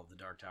for all of the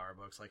Dark Tower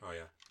books. Like,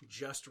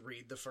 just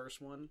read the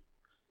first one.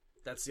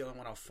 That's the only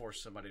one I'll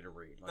force somebody to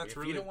read. Like, if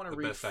you don't want to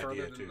read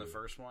further than the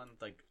first one,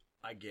 like,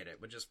 I get it.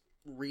 But just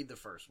read the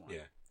first one.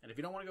 Yeah. And if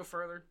you don't want to go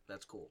further,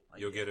 that's cool.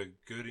 You'll get a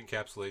good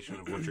encapsulation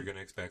of what you're going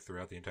to expect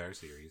throughout the entire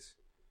series.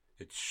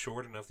 It's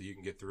short enough that you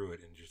can get through it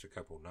in just a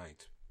couple of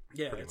nights.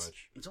 Yeah, pretty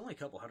much. It's only a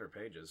couple hundred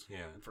pages.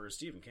 Yeah. And for a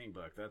Stephen King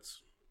book,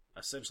 that's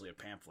essentially a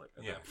pamphlet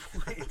at that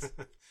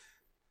point.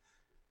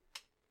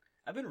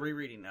 I've been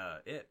rereading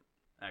It,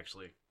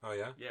 actually. Oh,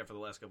 yeah? Yeah, for the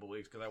last couple of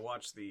weeks, because I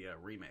watched the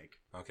remake.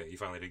 Okay, you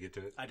finally did get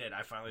to it? I did.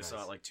 I finally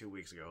saw it like 2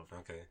 weeks ago.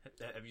 Okay.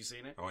 Have you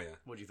seen it? Oh, yeah.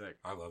 What'd you think?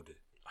 I loved it.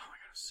 Oh, my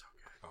God, it was so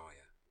good. Oh,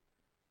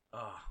 yeah.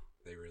 Oh.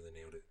 They really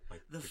nailed it.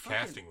 Like, the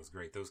casting was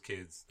great. Those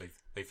kids,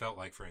 they felt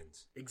like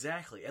friends.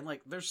 Exactly. And,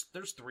 like, there's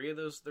 3 of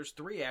those. There's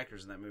 3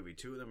 actors in that movie.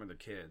 2 of them are the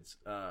kids.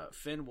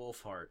 Finn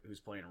Wolfhard, who's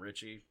playing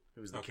Richie,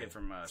 who's the kid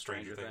from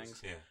Stranger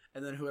Things. Yeah.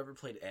 And then whoever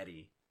played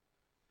Eddie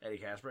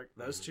Kasprick.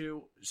 Those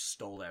 2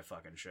 stole that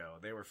fucking show.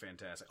 They were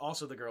fantastic.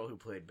 Also, the girl who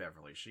played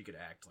Beverly. She could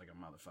act like a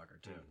motherfucker,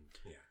 too.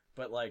 Yeah.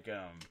 But, like,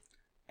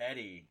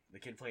 Eddie, the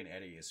kid playing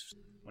Eddie, is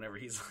whenever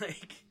he's,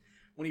 like...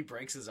 When he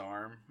breaks his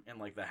arm in,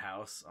 like, the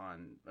house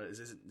on... is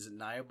it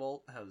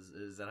Nyobolt?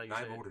 Is that how you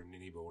say it? Nyobolt or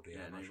Ninibolt,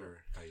 yeah, I'm not sure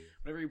how you...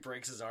 Whenever he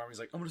breaks his arm, he's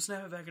like, I'm gonna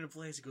snap it back into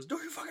place. He goes,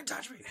 don't you fucking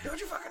touch me! Don't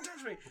you fucking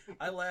touch me!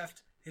 I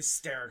laughed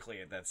hysterically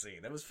at that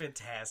scene. That was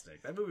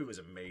fantastic. That movie was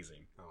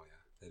amazing. Oh,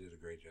 yeah. They did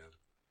a great job.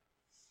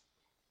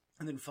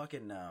 And then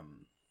fucking,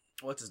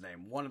 what's his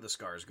name? One of the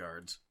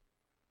Skarsgårds.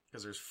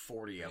 Because there's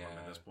 40 of them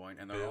at this point,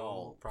 and they're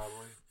all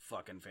probably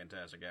fucking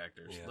fantastic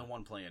actors. Yeah. The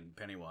one playing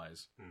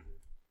Pennywise. Mm-hmm.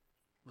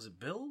 Was it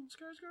Bill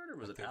Skarsgård or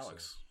was it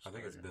Alex? So. I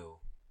think it's Bill.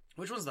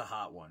 Which one's the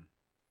hot one?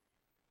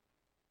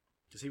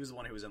 Because he was the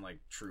one who was in like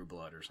True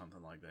Blood or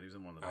something like that. He was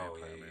in one of the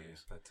vampire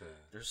movies.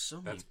 There's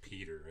so many. That's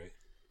Peter,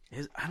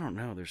 right? I don't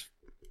know. There's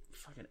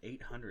fucking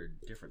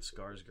 800 different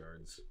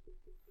Skarsgårds.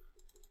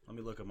 Let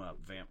me look them up.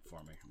 Vamp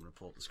for me. I'm gonna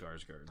pull up the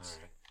Skarsgårds. All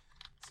right.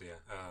 yeah.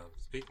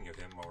 Speaking of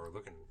him, while we're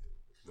looking,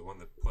 the one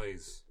that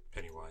plays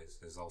Pennywise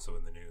is also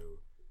in the new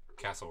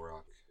Castle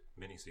Rock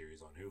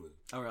miniseries on Hulu.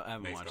 Oh, I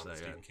haven't watched that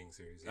Stephen yet. King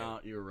series. Yeah.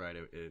 You were right.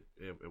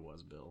 It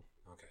was Bill.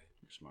 Okay.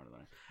 You're smarter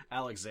than I.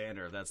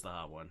 Alexander, that's the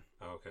hot one.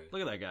 Oh, okay.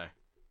 Look at that guy.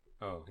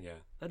 Oh, yeah.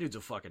 That dude's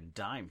a fucking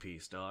dime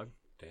piece, dog.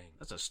 Dang.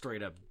 That's a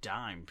straight up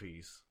dime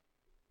piece.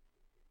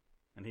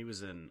 And he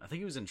was in, I think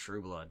he was in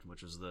True Blood,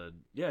 which was the,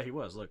 yeah, he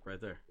was. Look,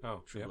 right there.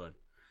 Oh, True Blood.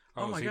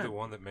 Oh, my is he God. the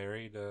one that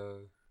married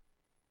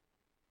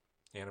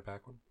Anna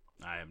Paquin?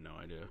 I have no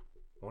idea.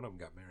 One of them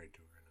got married to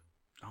her, I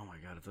know. Oh my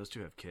God, if those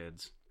two have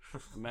kids.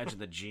 Imagine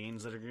the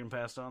genes that are getting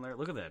passed on there.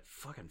 Look at that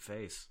fucking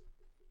face.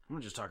 I'm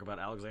gonna just talk about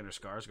Alexander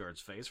Skarsgård's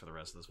face for the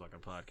rest of this fucking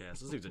podcast.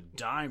 This dude's a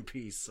dime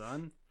piece,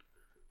 son.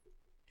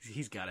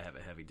 He's got to have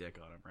a heavy dick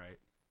on him, right?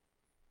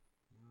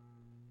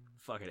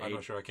 Fucking. I'm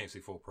not sure. I can't see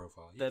full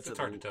profile. That's it's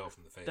hard to tell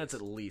from the face. That's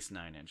at least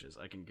 9 inches.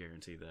 I can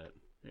guarantee that.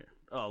 Here.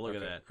 Oh, look at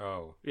that.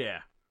 Oh. Yeah.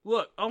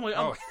 Look. Oh my.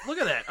 Look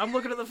at that. I'm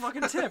looking at the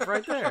fucking tip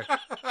right there.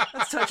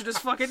 That's touching his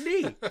fucking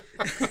knee.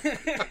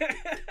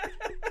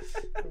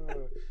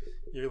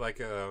 You're like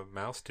a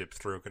mouse tip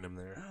stroking him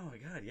there. Oh my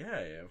God. Yeah.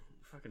 Yeah.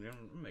 Fucking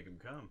make him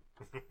come.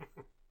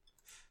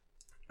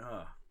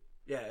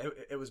 Yeah.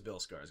 It was Bill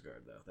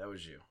Skarsgård though. That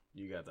was you.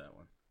 You got that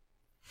one.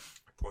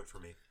 Point for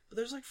me. But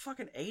there's like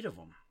fucking 8 of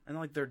them, and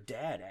like their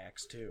dad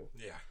acts too.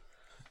 Yeah.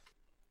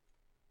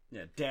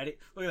 Yeah, Daddy.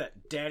 Look at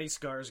that, Daddy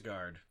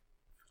Skarsgård,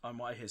 on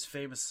why his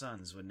famous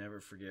sons would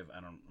never forgive.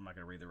 I'm not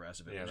gonna read the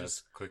rest of it. Yeah,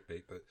 that's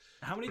clickbait. But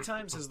how many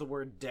times has the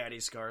word Daddy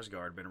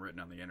Skarsgård been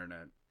written on the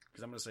internet?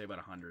 Because I'm gonna say about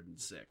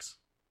 106.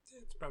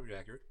 It's probably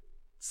accurate.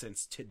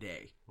 Since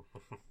today.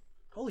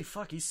 Holy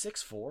fuck, he's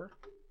 6'4",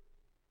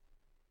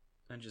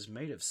 and just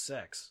made of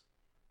sex.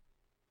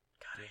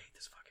 God, I hate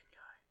this fucking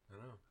guy.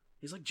 I know.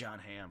 He's like John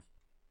Hamm.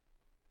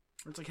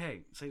 It's like,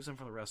 hey, save some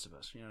for the rest of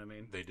us. You know what I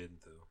mean? They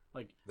didn't, though.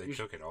 Like they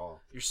took it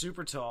all. You're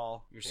super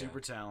tall. You're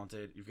super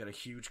talented. You've got a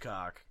huge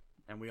cock,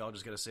 and we all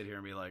just got to sit here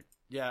and be like,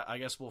 yeah, I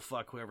guess we'll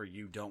fuck whoever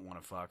you don't want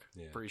to fuck.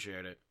 Yeah.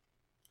 Appreciate it.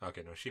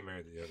 Okay, no, she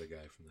married the other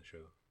guy from the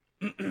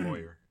show.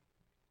 Lawyer.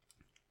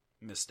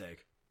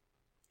 Mistake.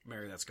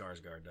 Marry that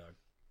Skarsgård, dog.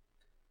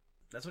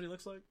 That's what he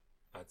looks like?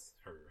 That's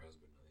her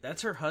husband.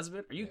 That's her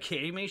husband? Are you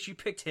kidding me? She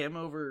picked him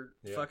over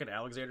fucking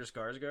Alexander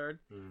Skarsgård?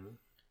 Mm-hmm.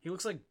 He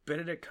looks like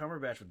Benedict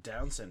Cumberbatch with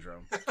Down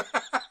syndrome.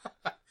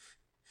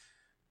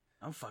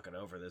 I'm fucking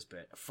over this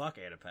bit. Fuck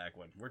Anna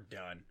Paquin. We're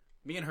done.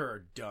 Me and her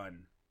are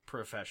done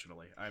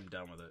professionally. I'm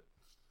done with it.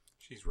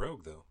 She's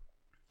rogue, though.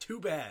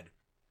 Too bad.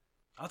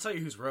 I'll tell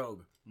you who's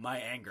rogue. My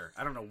anger.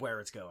 I don't know where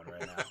it's going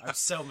right now. I'm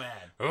so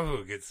mad.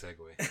 Oh, good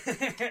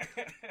segue.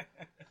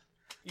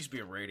 Used to be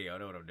a radio. I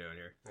know what I'm doing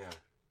here. Yeah.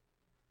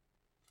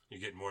 You're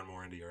getting more and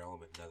more into your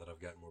element now that I've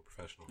gotten more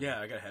professional.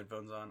 Yeah, I got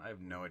headphones on. I have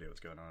no idea what's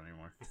going on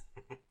anymore.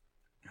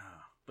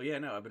 But yeah,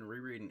 no, I've been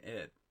rereading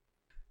it.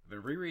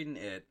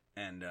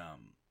 And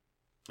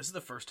this is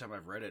the first time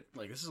I've read it.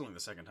 Like, this is only the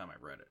second time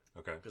I've read it.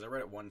 Okay. Because I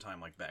read it one time,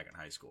 like, back in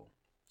high school.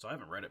 So I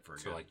haven't read it for a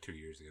good... So, like, 2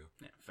 years ago.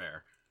 Yeah,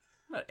 fair.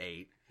 About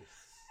 8.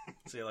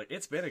 So, like,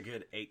 it's been a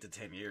good 8 to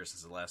 10 years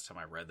since the last time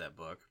I read that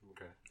book.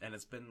 Okay. And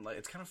it's been, like,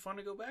 it's kind of fun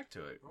to go back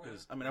to it.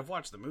 Because, I mean, I've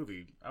watched the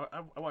movie.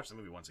 I watch the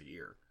movie once a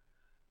year.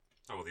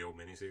 Oh, the old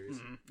miniseries?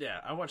 Mm-hmm.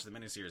 Yeah, I watch the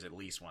miniseries at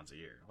least once a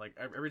year. Like,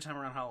 every time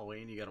around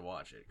Halloween, you gotta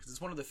watch it. Because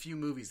it's one of the few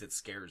movies that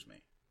scares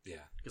me.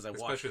 Yeah. Because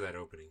especially that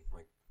opening.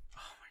 Like,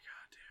 oh my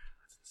God, dude.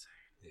 That's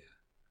insane. Yeah.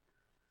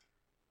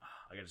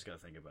 I just gotta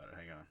think about it.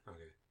 Hang on.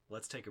 Okay.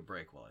 Let's take a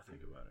break while I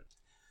think about it.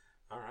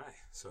 All right.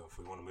 So if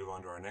we want to move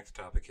on to our next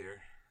topic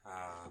here,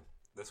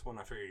 this one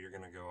I figure you're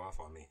going to go off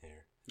on me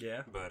here.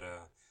 Yeah. But,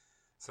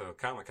 so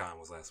Comic-Con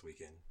was last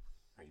weekend.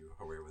 Are you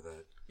aware with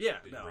that? Yeah.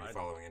 Were you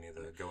following any of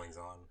the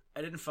goings-on?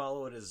 I didn't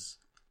follow it as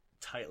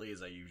tightly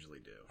as I usually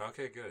do.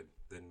 Okay, good.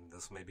 Then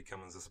this may be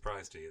coming as a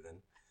surprise to you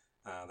then.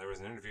 There was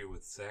an interview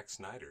with Zack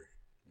Snyder,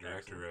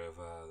 director of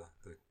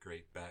the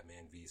great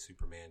Batman v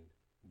Superman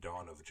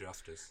Dawn of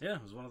Justice. Yeah,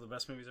 it was one of the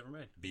best movies ever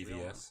made.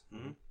 BVS.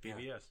 Mm-hmm.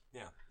 BVS.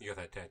 Yeah. You got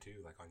that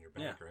tattoo like on your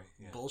back, right?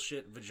 Yeah.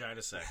 Bullshit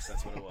vagina sex.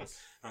 That's what it was.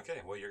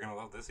 Okay, well, you're going to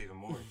love this even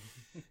more.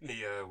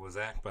 He was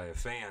asked by a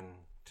fan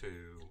to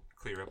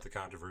clear up the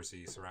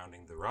controversy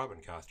surrounding the Robin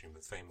costume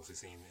that's famously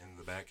seen in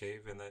the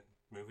Batcave in that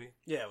movie.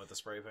 Yeah, with the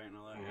spray paint and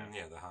all that.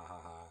 Yeah, the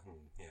ha-ha-ha.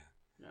 Yeah.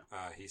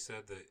 He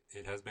said that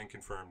it has been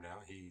confirmed now.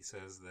 He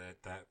says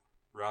that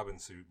Robin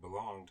suit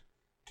belonged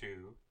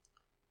to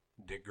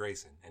Dick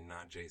Grayson and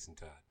not Jason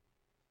Todd.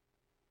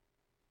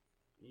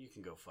 You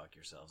can go fuck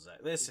yourself,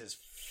 Zach. This is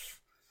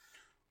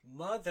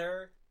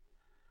mother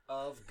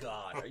of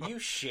God. Are you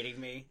shitting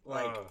me?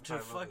 Like, to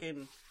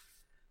fucking...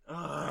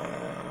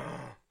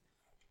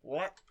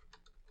 What?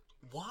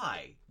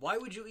 Why? Why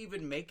would you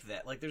even make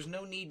that? Like, there's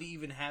no need to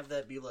even have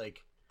that be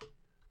like...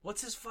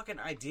 What's his fucking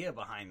idea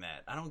behind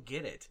that? I don't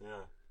get it.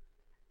 Yeah.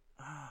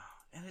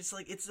 And it's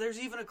like, there's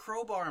even a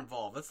crowbar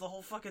involved. That's the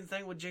whole fucking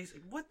thing with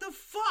Jason. What the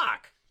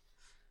fuck?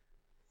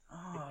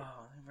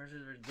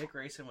 Dick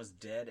Grayson was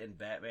dead in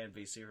Batman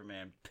v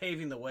Superman,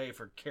 paving the way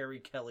for Carrie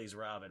Kelly's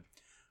Robin.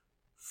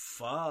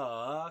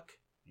 Fuck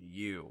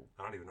you.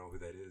 I don't even know who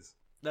that is.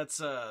 That's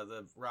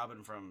the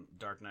Robin from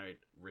Dark Knight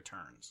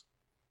Returns.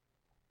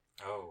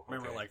 Oh, okay.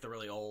 Remember, like, the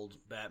really old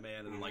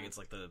Batman, and like it's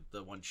like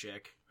the one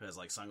chick who has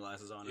like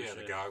sunglasses on. And shit?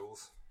 The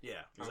goggles.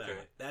 Yeah, exactly.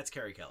 Okay. That's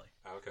Carrie Kelly.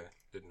 Okay,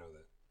 didn't know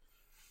that.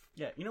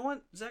 Yeah, you know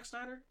what, Zack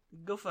Snyder,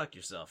 go fuck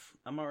yourself.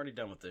 I'm already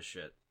done with this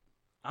shit.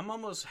 I'm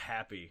almost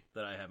happy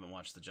that I haven't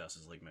watched the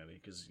Justice League movie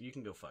because you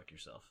can go fuck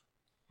yourself.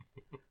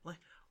 Like,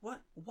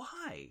 what?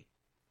 Why?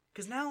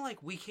 Because now,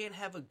 like, we can't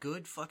have a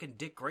good fucking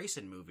Dick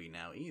Grayson movie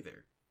now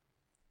either.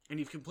 And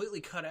you've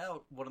completely cut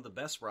out one of the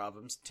best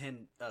Robins,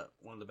 Tim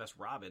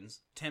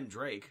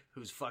Drake,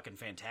 who's fucking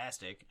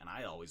fantastic, and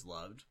I always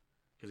loved,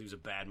 because he was a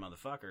bad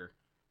motherfucker,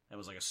 and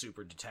was like a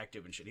super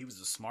detective and shit. He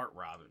was a smart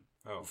Robin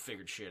who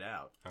figured shit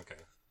out.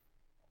 Okay.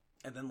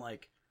 And then,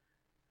 like,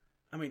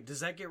 I mean, does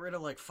that get rid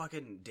of, like,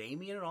 fucking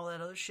Damian and all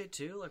that other shit,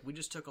 too? Like, we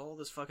just took all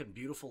this fucking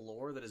beautiful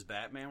lore that is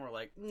Batman, we're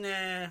like,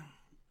 nah,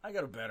 I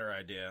got a better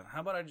idea.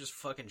 How about I just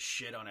fucking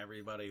shit on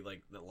everybody,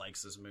 like, that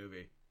likes this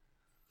movie?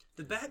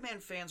 The Batman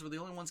fans were the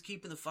only ones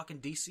keeping the fucking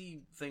DC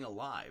thing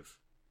alive.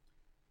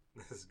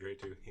 This is great,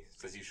 too. He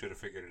says you should have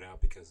figured it out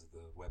because of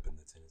the weapon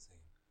that's in his hand.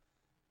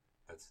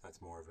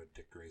 That's more of a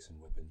Dick Grayson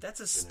weapon.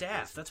 That's a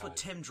staff. That's what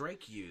Tim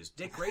Drake used.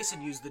 Dick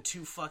Grayson used the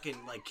two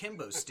fucking, like,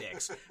 Kimbo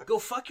sticks. Go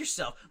fuck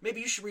yourself.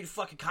 Maybe you should read a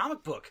fucking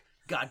comic book.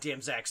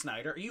 Goddamn Zack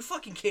Snyder. Are you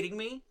fucking kidding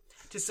me?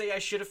 To say I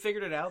should have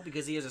figured it out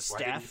because he has a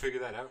staff? Why didn't you figure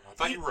that out? I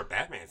thought you were a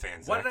Batman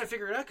fan, Zach. Why did I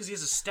figure it out? Because he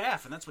has a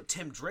staff, and that's what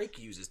Tim Drake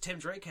uses. Tim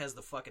Drake has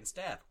the fucking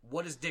staff.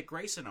 What does Dick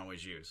Grayson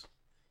always use?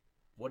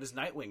 What does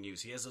Nightwing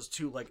use? He has those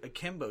two, like,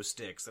 akimbo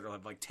sticks that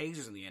have, like,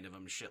 tasers in the end of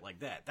them and shit like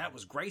that. That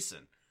was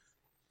Grayson.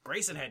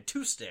 Grayson had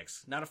two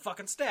sticks, not a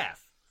fucking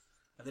staff.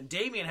 And then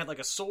Damian had, like,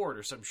 a sword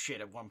or some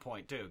shit at one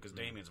point, too, because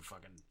Damian's a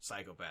fucking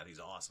psychopath. He's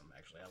awesome,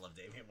 actually. I love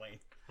Damian Wayne.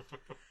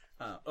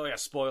 Oh, yeah,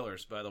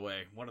 spoilers, by the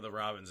way. One of the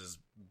Robins is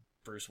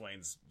Bruce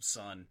Wayne's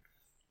son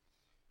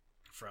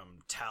from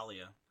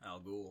Talia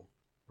al Ghul.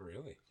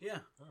 Really? Yeah.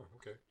 Oh,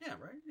 okay. Yeah,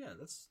 right? Yeah,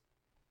 that's...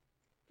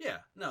 Yeah,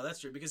 no, that's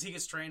true, because he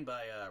gets trained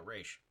by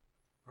Ra's.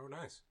 Oh,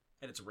 nice.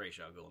 And it's Ra's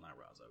al Ghul, not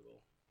Ra's al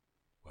Ghul.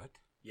 What?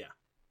 Yeah.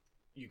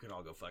 You can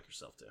all go fuck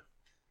yourself, too.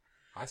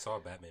 I saw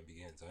Batman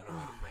Begins. I don't know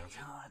how to pronounce it.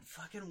 Oh, my God.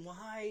 Fucking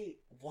why?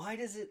 Why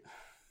does it...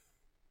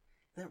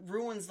 That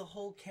ruins the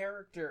whole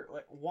character.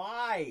 Like,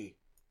 why?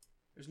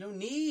 There's no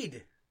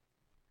need.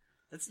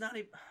 That's not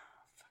even...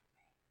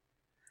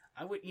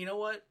 I would, you know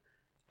what?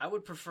 I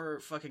would prefer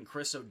fucking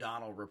Chris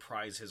O'Donnell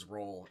reprise his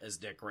role as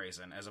Dick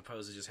Grayson as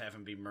opposed to just have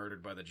him be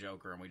murdered by the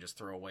Joker and we just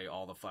throw away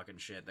all the fucking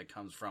shit that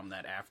comes from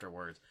that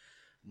afterwards.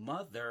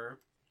 Mother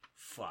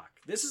fuck.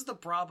 This is the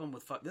problem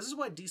with this is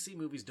why DC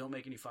movies don't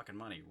make any fucking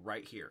money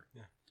right here.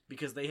 Yeah.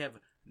 Because they have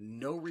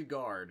no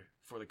regard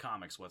for the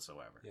comics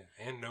whatsoever.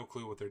 Yeah, and no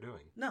clue what they're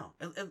doing. No,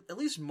 at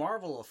least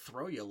Marvel will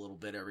throw you a little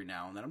bit every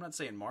now and then. I'm not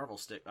saying Marvel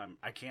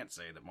I can't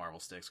say that Marvel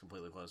sticks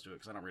completely close to it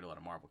because I don't read a lot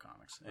of Marvel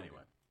comics. Anyway.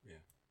 Okay. Yeah.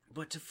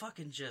 But to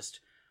fucking just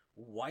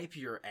wipe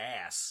your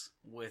ass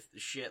with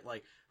shit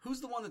like,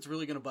 who's the one that's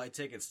really going to buy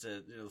tickets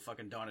to the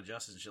fucking Dawn of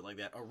Justice and shit like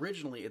that?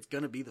 Originally, it's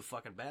going to be the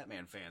fucking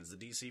Batman fans, the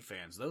DC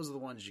fans. Those are the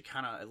ones you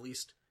kind of at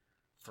least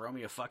throw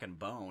me a fucking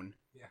bone.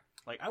 Yeah.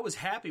 Like, I was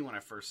happy when I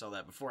first saw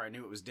that before I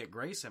knew it was Dick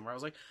Grayson, where I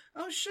was like,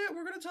 oh shit,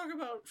 we're going to talk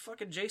about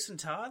fucking Jason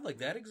Todd? Like,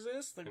 that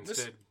exists? Like,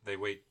 Instead, they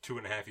wait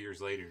 2.5 years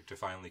later to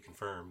finally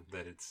confirm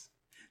that it's...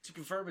 To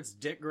confirm it's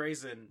Dick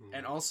Grayson,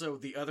 and also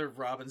the other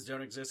Robins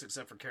don't exist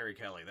except for Carrie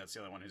Kelly. That's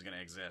the only one who's going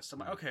to exist. I'm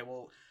like, okay,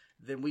 well,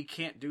 then we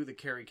can't do the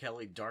Carrie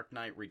Kelly Dark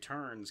Knight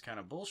Returns kind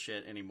of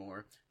bullshit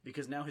anymore,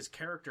 because now his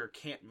character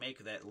can't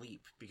make that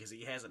leap, because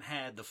he hasn't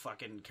had the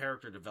fucking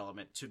character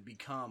development to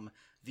become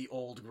the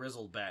old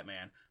grizzled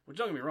Batman. Which,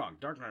 don't get me wrong,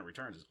 Dark Knight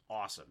Returns is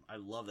awesome. I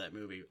love that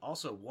movie.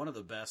 Also, one of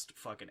the best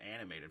fucking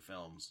animated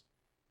films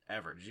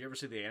ever. Did you ever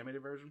see the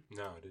animated version?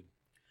 No, I didn't.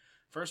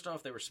 First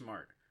off, they were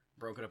smart.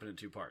 Broke it up into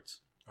 2 parts.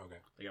 Okay.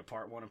 They got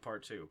part 1 and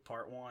part 2.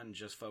 Part 1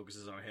 just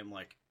focuses on him,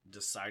 like,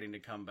 deciding to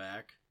come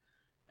back,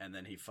 and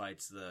then he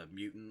fights the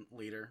mutant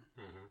leader,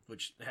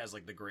 which has,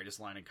 like, the greatest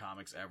line in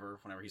comics ever,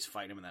 whenever he's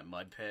fighting him in that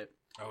mud pit.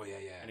 Oh, yeah,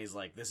 yeah. And he's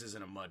like, this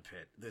isn't a mud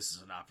pit, this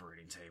is an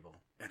operating table,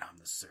 and I'm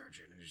the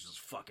surgeon. And he's just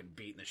fucking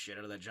beating the shit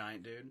out of that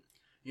giant dude.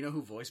 You know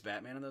who voiced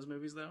Batman in those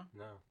movies, though?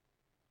 No.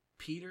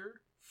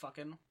 Peter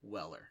fucking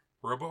Weller.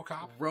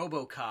 RoboCop?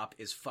 RoboCop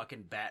is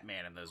fucking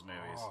Batman in those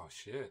movies. Oh,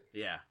 shit.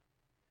 Yeah.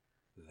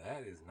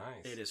 That is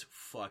nice. It is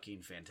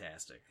fucking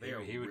fantastic.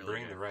 He would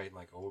bring the right,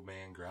 like, old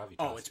man gravitas.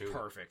 Oh, it's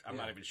perfect. I'm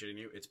not even shitting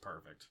you. It's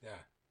perfect. Yeah.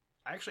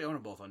 I actually own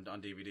them both on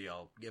DVD.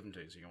 I'll give them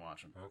to you so you can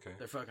watch them. Okay.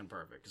 They're fucking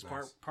perfect.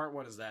 Because part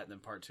 1 is that, and then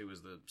part 2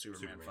 is the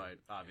Superman fight,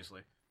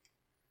 obviously.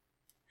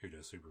 Who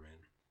does Superman?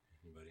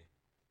 Anybody?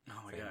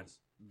 Oh my God.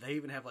 They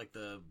even have, like,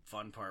 the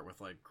fun part with,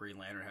 like, Green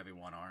Lantern having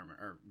one arm,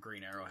 or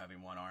Green Arrow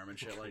having one arm and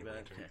shit like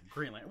that. Yeah,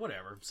 Green Lantern,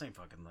 whatever. Same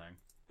fucking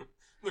thing.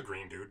 The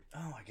green dude.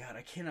 Oh my God,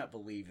 I cannot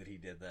believe that he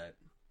did that.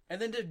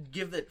 And then to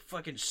give that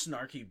fucking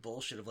snarky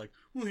bullshit of like,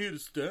 well, he had a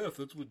staff,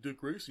 that's what Dick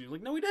Grayson used.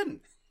 Like, no, he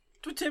didn't.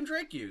 It's what Tim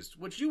Drake used,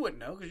 which you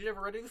wouldn't know because you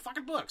never read any of the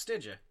fucking books,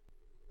 did you?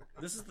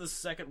 This is the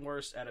second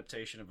worst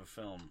adaptation of a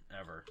film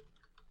ever.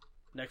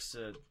 Next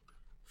to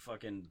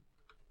fucking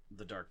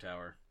the Dark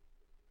Tower,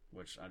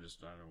 which I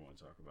don't want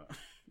to talk about.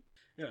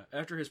 Yeah,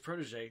 after his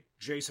protege,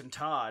 Jason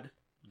Todd,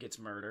 gets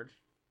murdered,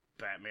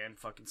 Batman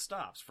fucking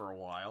stops for a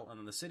while, and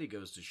then the city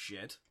goes to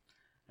shit,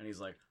 and he's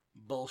like,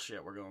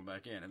 bullshit, we're going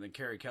back in. And then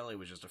Carrie Kelly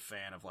was just a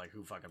fan of, like,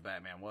 who fucking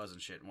Batman was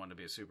and shit, and wanted to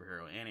be a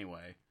superhero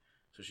anyway,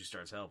 so she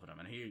starts helping him.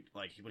 And he,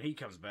 like, when he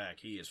comes back,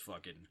 he is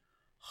fucking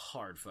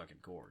hard fucking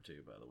core,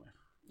 too, by the way.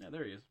 Yeah,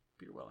 there he is,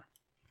 Peter Weller.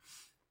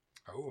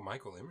 Oh,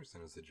 Michael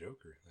Emerson is the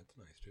Joker. That's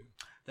nice, too.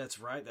 That's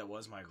right, that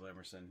was Michael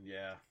Emerson,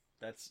 yeah.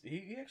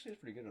 He actually is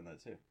pretty good on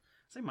that, too.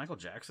 Say Michael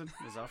Jackson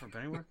is Alfred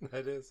Pennyworth?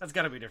 That is. That's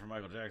got to be different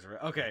Michael Jackson,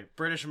 right? Okay,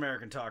 British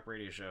American talk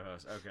radio show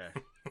host. Okay,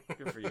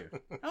 good for you.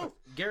 Oh,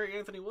 Gary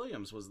Anthony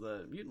Williams was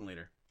the mutant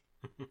leader.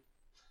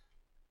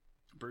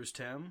 Bruce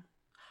Timm.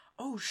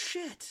 Oh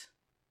shit,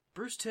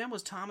 Bruce Timm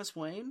was Thomas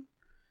Wayne.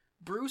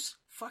 Bruce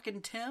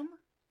fucking Timm.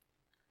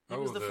 He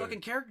was the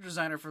fucking character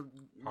designer for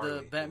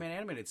the Batman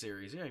animated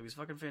series. Yeah, he was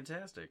fucking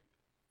fantastic.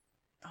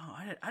 Oh,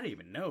 I didn't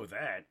even know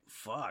that.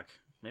 Fuck.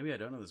 Maybe I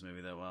don't know this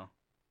movie that well.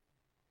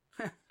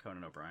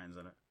 Conan O'Brien's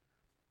in it.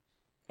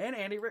 And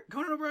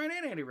Conan O'Brien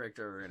and Andy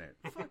Richter are in it.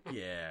 Fuck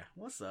yeah.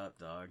 What's up,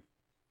 dog?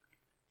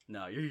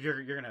 No,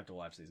 you're gonna have to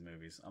watch these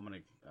movies.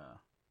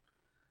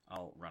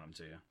 I'll run them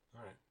to you.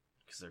 Alright.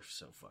 Because they're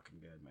so fucking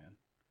good, man.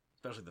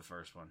 Especially the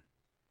first one.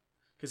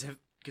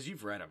 Because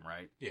you've read them,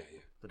 right? Yeah.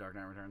 The Dark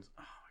Knight Returns?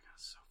 Oh my god,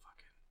 it's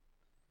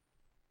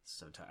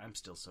so tired. I'm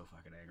still so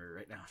fucking angry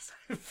right now.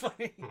 It's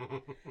funny.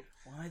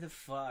 Why the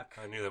fuck?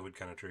 I knew that would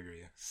kind of trigger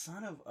you.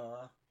 Son of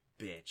a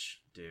bitch,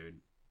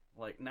 dude.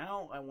 Like,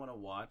 now I want to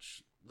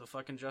watch the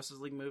fucking Justice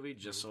League movie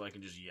just so I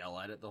can just yell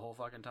at it the whole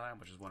fucking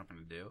time, which is what I'm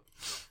going to do.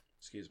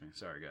 Excuse me.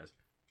 Sorry, guys.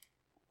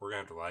 We're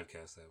going to have to live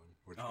cast that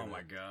one. Oh,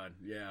 my God.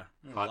 Yeah.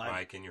 Hot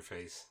mic in your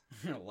face.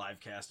 I'm going to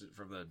live cast it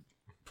from the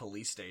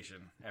police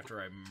station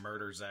after I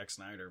murder Zack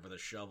Snyder with a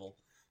shovel.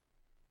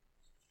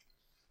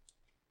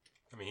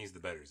 I mean, he's the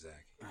better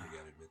Zack. You got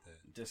to admit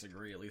that.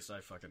 Disagree. At least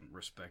I fucking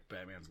respect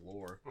Batman's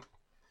lore.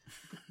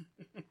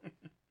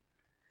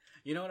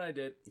 You know what I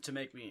did to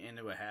make me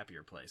into a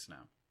happier place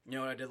now? You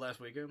know what I did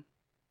last weekend?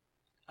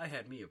 I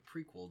had me a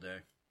prequel day.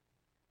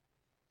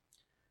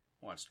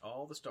 Watched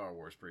all the Star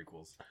Wars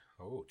prequels.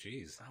 Oh,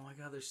 jeez. Oh my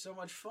god, they're so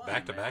much fun.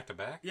 Back to back to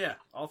back? Yeah,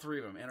 all three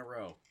of them in a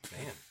row.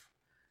 Man.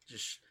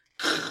 Just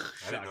I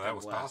didn't know that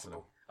was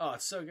possible. Oh,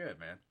 it's so good,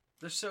 man.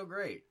 They're so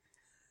great.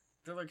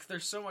 They're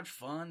so much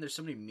fun. There's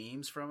so many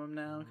memes from them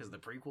now because the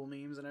prequel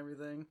memes and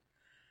everything.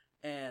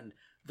 And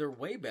they're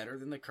way better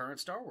than the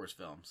current Star Wars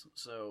films.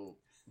 So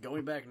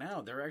going back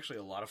now, they're actually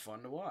a lot of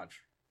fun to watch.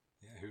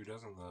 Yeah, who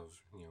doesn't love,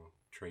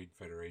 Trade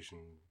Federation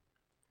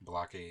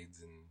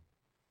blockades and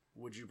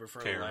Would you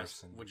prefer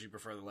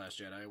the Last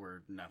Jedi,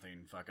 where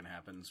nothing fucking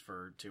happens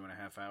for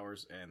 2.5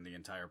 hours and the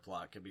entire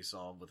plot could be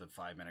solved with a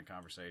 5-minute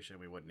conversation?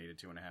 We wouldn't need a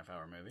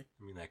 2.5-hour movie.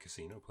 I mean, that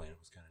casino planet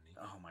was kind of neat.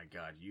 Oh my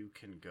god, you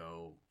can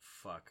go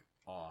fuck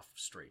off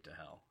straight to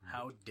hell. Mm-hmm.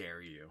 How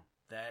dare you?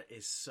 That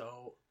is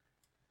so...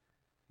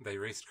 They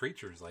raced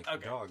creatures like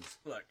dogs.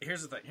 Look,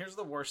 here's the thing. Here's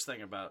the worst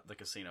thing about the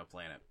casino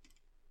planet.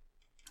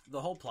 The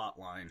whole plot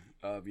line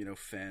of,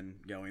 Finn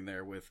going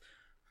there with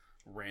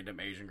random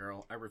Asian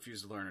girl. I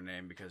refuse to learn her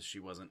name because she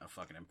wasn't a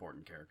fucking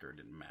important character. It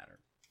didn't matter.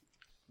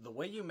 The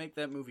way you make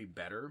that movie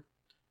better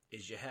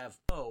is you have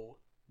Poe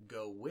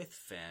go with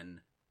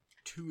Finn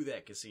to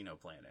that casino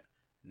planet.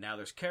 Now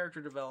there's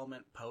character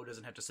development. Poe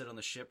doesn't have to sit on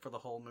the ship for the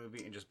whole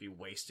movie and just be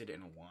wasted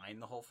and whine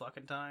the whole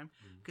fucking time.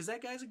 Because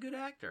that guy's a good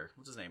actor.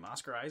 What's his name?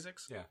 Oscar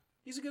Isaacs? Yeah.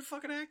 He's a good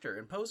fucking actor.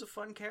 And Poe's a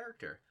fun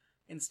character.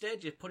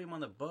 Instead, you put him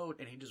on the boat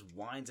and he just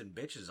whines and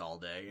bitches all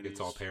day. And it's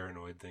all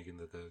paranoid, thinking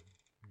that the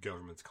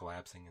government's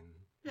collapsing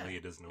and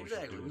Leia doesn't know what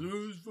she's doing.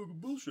 This is fucking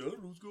bullshit. I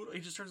don't know what's going on.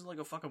 He just turns into like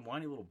a fucking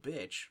whiny little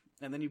bitch.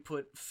 And then you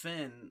put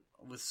Finn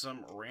with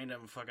some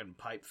random fucking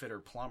pipe fitter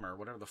plumber,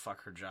 whatever the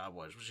fuck her job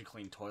was. Was she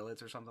clean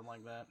toilets or something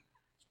like that?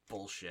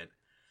 Bullshit.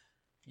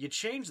 You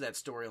change that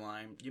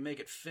storyline, you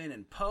make it Finn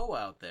and Poe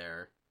out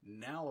there.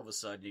 Now all of a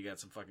sudden you got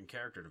some fucking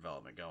character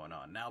development going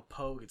on. Now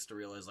Poe gets to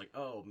realize, like,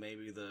 oh,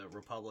 maybe the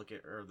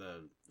Republican or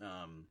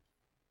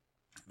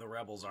the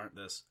rebels aren't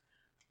this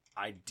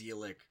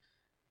idyllic,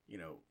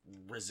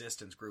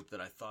 resistance group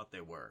that I thought they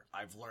were.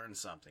 I've learned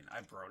something.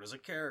 I've grown as a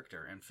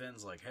character. And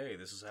Finn's like, hey,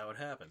 this is how it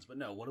happens. But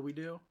no, what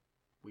do?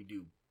 We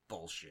do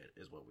bullshit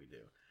is what we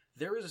do.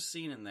 There is a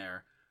scene in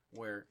there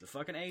where the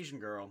fucking Asian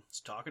girl is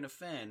talking to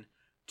Finn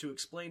to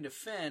explain to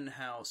Finn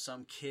how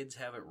some kids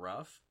have it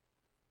rough.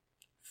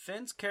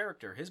 Finn's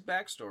character, his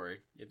backstory,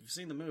 if you've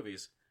seen the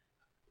movies,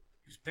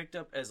 he's picked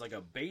up as like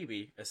a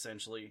baby,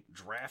 essentially,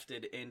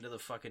 drafted into the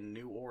fucking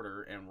New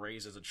Order and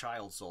raised as a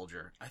child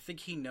soldier. I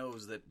think he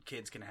knows that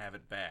kids can have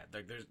it bad.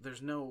 Like,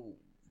 there's no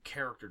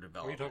character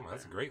development. What are you talking about?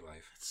 That's a great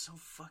life. It's so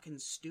fucking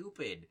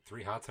stupid.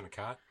 3 hots and a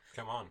cot?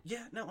 Come on.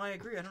 Yeah, no, I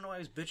agree. I don't know why I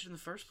was bitching in the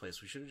first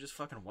place. We should have just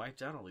fucking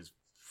wiped out all these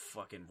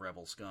fucking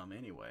rebel scum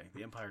anyway.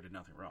 The Empire did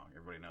nothing wrong.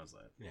 Everybody knows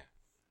that. Yeah.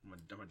 I'm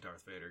a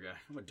Darth Vader guy.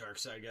 I'm a dark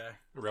side guy.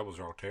 The rebels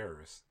are all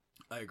terrorists.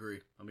 I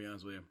agree. I'll be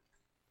honest with you.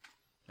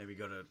 Maybe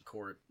go to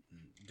court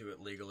and do it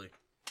legally.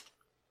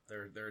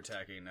 They're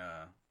attacking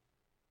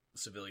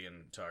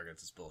civilian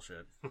targets is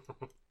bullshit.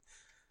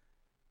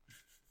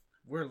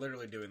 We're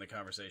literally doing the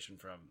conversation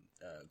from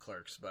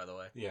Clerks, by the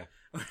way. Yeah,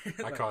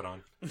 I caught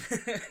on.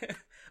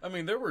 I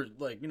mean, there were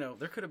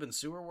there could have been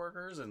sewer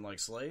workers and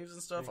slaves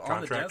and stuff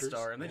on the Death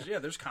Star, and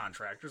there's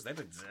contractors that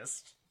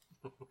exist.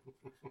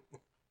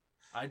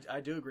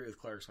 I do agree with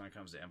Clerks when it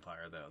comes to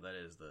Empire, though. That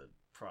is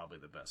probably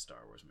the best Star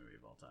Wars movie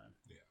of all time.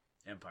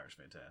 Yeah, Empire's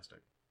fantastic.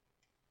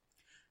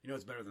 You know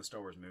what's better than Star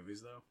Wars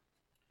movies, though?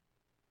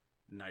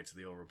 Knights of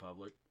the Old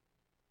Republic.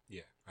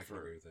 Yeah, I can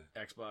agree with that.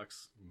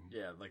 Xbox. Mm-hmm.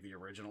 Yeah, like the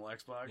original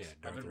Xbox. Yeah,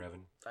 Darth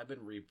Revan. I've been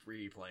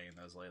replaying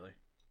those lately.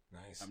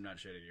 Nice. I'm not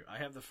shitting you. I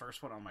have the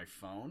first one on my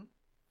phone.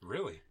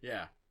 Really?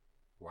 Yeah.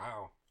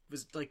 Wow. It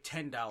was like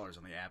 $10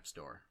 on the App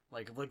Store.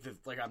 Like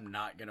I'm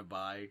not gonna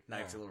buy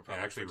Knights of the Republic.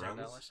 It actually for $10.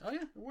 runs? Oh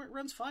yeah, it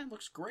runs fine.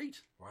 Looks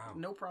great. Wow.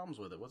 No problems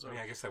with it whatsoever.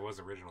 I guess that was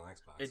the original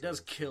Xbox. It does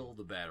kill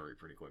the battery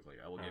pretty quickly.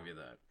 I will give you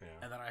that. Yeah.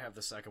 And then I have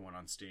the second one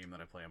on Steam that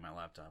I play on my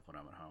laptop when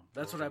I'm at home.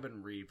 That's what I've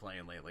been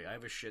replaying lately. I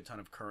have a shit ton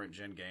of current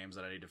gen games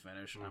that I need to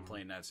finish, and I'm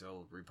playing Knights of the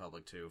Old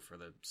Republic 2 for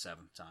the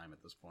 7th time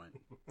at this point.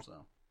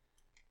 So,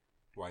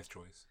 wise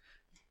choice.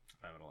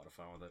 I'm having a lot of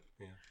fun with it.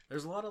 Yeah.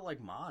 There's a lot of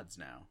mods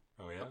now.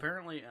 Oh yeah.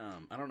 Apparently,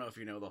 I don't know if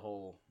you know the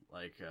whole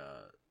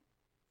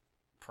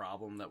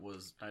problem that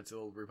was Knights of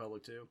the Old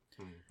Republic 2.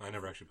 I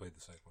never actually played the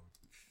second one.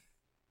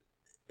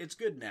 It's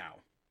good now.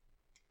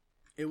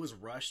 It was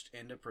rushed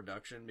into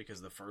production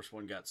because the first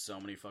one got so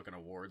many fucking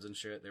awards and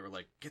shit. They were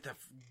like,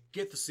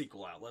 get the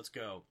sequel out, let's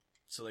go.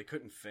 So they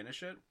couldn't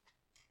finish it.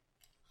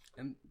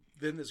 And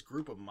then this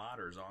group of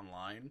modders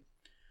online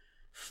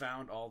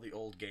found all the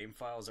old game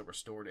files that were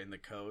stored in the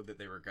code that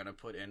they were going to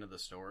put into the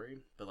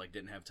story, but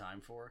didn't have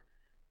time for.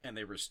 And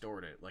they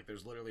restored it.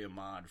 There's literally a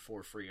mod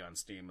for free on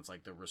Steam. It's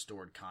the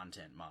restored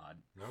content mod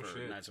for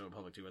Knights of the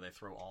Republic 2 where they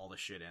throw all the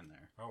shit in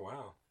there. Oh,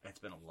 wow. It's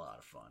been a lot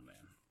of fun,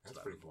 man. That's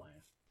pretty cool.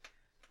 Playing.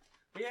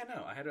 But yeah,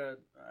 no, I had a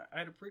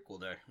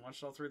prequel day.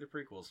 Watched all 3 of the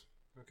prequels.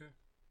 Okay.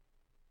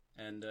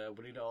 And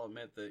we need to all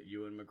admit that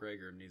Ewan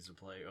McGregor needs to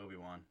play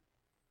Obi-Wan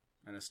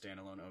in a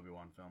standalone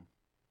Obi-Wan film.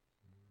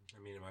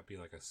 I mean, it might be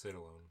like a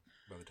sit-alone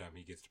by the time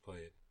he gets to play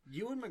it.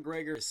 Ewan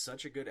McGregor is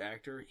such a good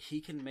actor,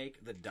 he can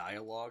make the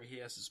dialogue he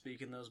has to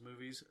speak in those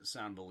movies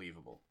sound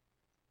believable.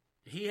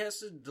 He has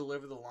to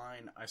deliver the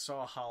line, I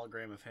saw a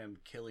hologram of him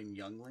killing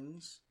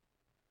younglings,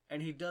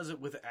 and he does it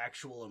with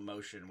actual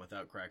emotion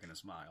without cracking a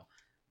smile.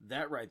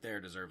 That right there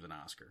deserves an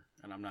Oscar,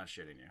 and I'm not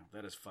shitting you.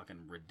 That is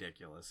fucking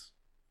ridiculous.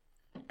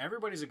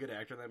 Everybody's a good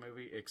actor in that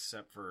movie,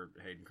 except for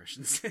Hayden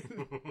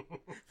Christensen.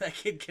 That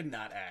kid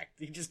cannot act.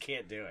 He just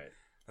can't do it.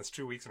 That's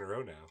 2 weeks in a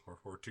row now,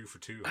 or 2 for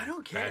 2. I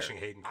don't care. Bashing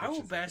Hayden Christensen.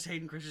 I will bash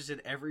Hayden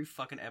Christensen every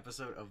fucking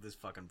episode of this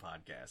fucking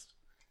podcast.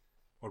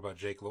 What about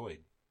Jake Lloyd?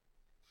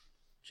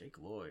 Jake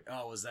Lloyd.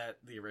 Oh, was that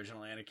the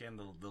original Anakin,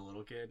 the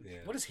little kid? Yeah.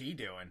 What is he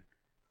doing?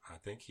 I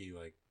think he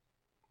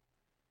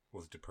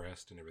was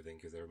depressed and everything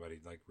because everybody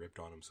ripped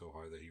on him so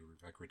hard that he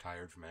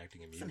retired from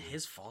acting immediately. It's not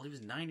his fault. He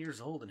was 9 years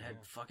old and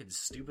had fucking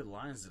stupid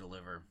lines to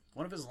deliver.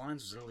 One of his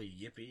lines was literally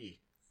yippee.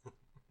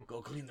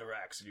 Go clean the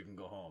racks and you can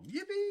go home.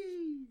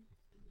 Yippee!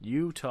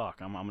 You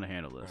talk. I'm going to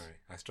handle this. All right.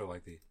 I still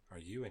like are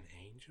you an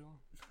angel?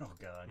 Oh,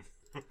 God.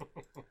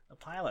 The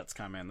pilots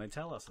come in. They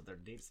tell us that they're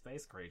deep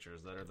space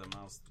creatures that are the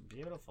most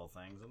beautiful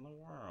things in the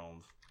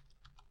world.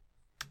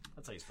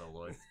 That's how you spell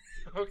Lloyd.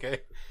 Okay.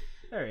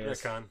 There he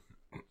is. Con.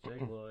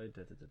 Jake Lloyd.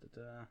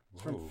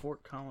 He's from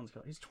Fort Collins.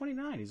 He's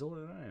 29. He's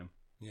older than I am.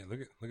 Yeah,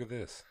 look at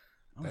this.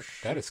 Oh,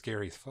 shit. That is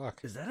scary as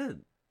fuck. Is that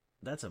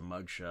that's a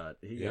mugshot.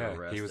 He got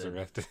arrested. He was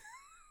arrested.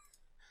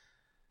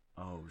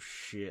 Oh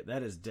shit,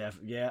 that is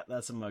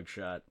that's a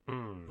mugshot.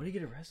 What did he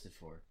get arrested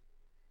for?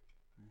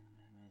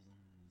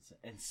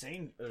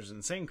 Insane. There's an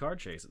insane car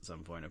chase at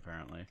some point,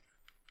 apparently.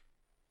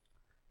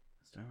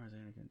 Star Wars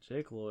Anakin.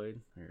 Jake Lloyd.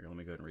 Here, let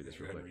me go ahead and read this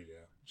real quick.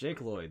 Jake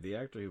Lloyd, the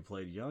actor who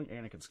played young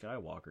Anakin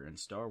Skywalker in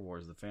Star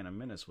Wars The Phantom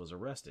Menace, was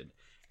arrested.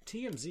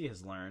 TMZ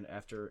has learned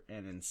after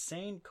an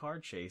insane car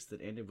chase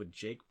that ended with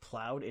Jake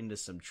plowed into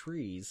some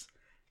trees.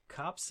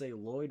 Cops say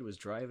Lloyd was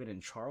driving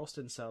in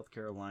Charleston, South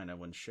Carolina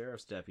when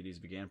sheriff's deputies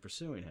began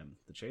pursuing him.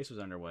 The chase was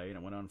underway and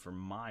it went on for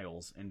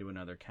miles into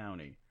another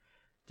county.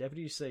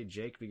 Deputies say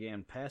Jake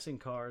began passing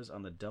cars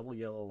on the double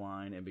yellow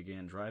line and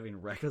began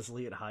driving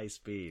recklessly at high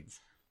speeds.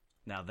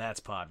 Now that's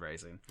pod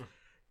racing.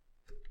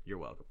 You're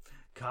welcome.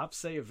 Cops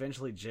say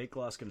eventually Jake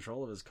lost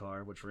control of his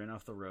car, which ran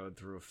off the road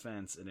through a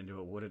fence and into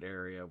a wooded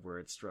area where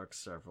it struck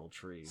several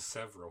trees.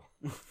 Several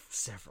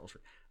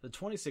trees. The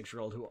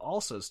 26-year-old, who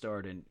also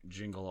starred in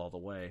Jingle All the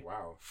Way.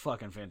 Wow.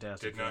 Fucking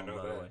fantastic Did not film,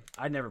 know by that. the way.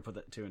 I never put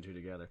that 2 and 2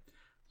 together.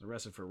 Was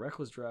arrested for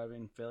reckless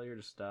driving, failure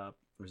to stop,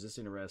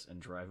 resisting arrest, and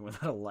driving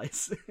without a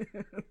license.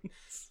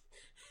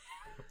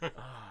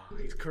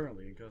 He's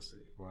currently in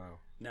custody. Wow.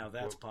 Now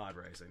that's pod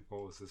racing.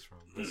 What was this from?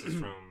 This is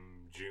from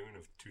June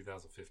of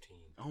 2015.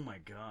 Oh my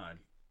god.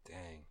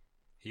 Dang.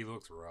 He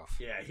looks rough.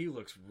 Yeah, he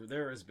looks...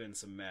 There has been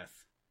some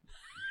meth.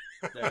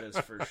 That is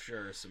for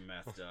sure some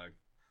meth, dog.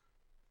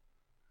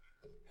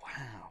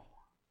 Wow.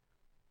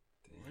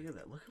 Dang. Look at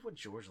that. Look at what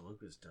George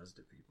Lucas does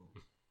to people.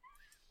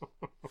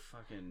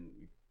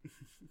 Fucking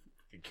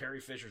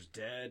Carrie Fisher's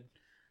dead.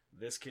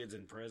 This kid's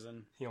in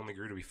prison. He only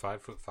grew to be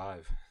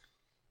 5'5".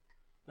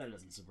 That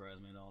doesn't surprise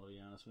me at all, to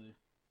be honest with you.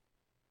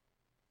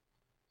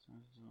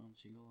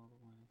 Jingle all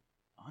the way.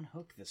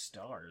 Unhook the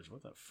Stars.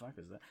 What the fuck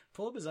is that?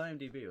 Pull up his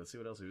IMDb. Let's see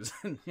what else he was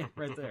in. Yeah,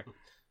 right there.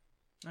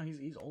 No,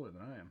 he's older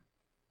than I am.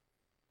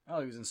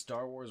 Oh, he was in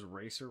Star Wars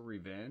Racer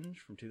Revenge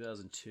from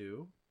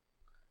 2002.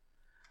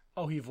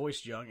 Oh, he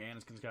voiced young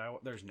Anakin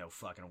Skywalker. There's no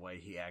fucking way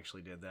he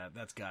actually did that.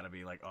 That's got to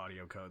be like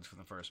audio codes from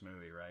the first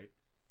movie, right?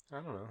 I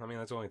don't know. I mean,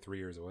 that's only 3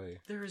 years away.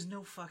 There is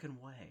no fucking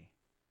way.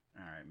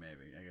 All right,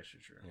 maybe. I guess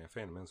you're true. Yeah,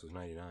 Phantom Menace was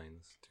 99.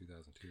 It's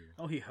 2002.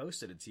 Oh, he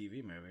hosted a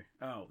TV movie.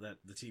 Oh,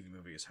 the TV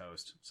movie is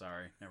Host.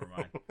 Sorry, never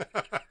mind.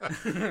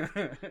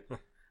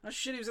 Oh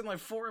shit, he was in like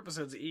 4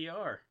 episodes of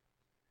ER.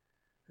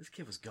 This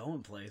kid was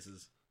going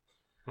places.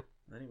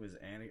 Then he was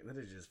Then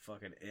it just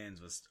fucking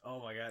ends with. Oh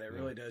my god, it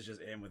really does just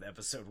end with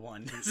episode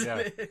 1,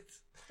 doesn't it?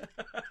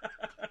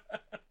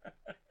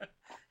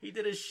 He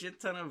did a shit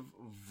ton of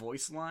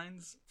voice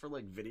lines for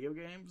like video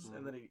games,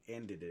 and then he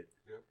ended it.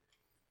 Yep.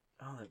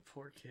 Oh, that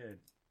poor kid.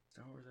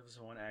 Star Wars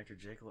Episode 1 actor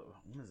Jake Lloyd.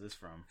 When is this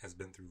from? Has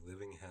been through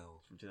living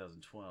hell. From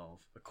 2012.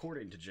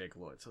 According to Jake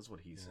Lloyd. So that's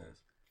what he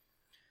says.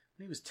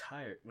 When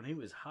he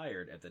was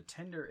hired at the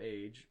tender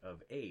age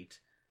of 8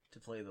 to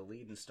play the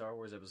lead in Star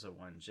Wars Episode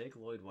 1, Jake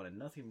Lloyd wanted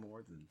nothing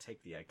more than to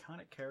take the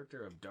iconic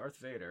character of Darth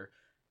Vader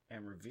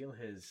and reveal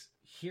his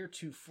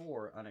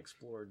heretofore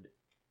unexplored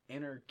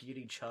inner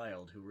giddy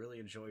child who really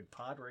enjoyed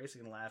pod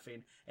racing,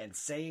 laughing, and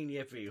saying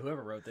yippee.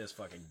 Whoever wrote this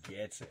fucking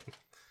gets it.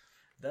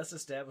 Thus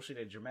establishing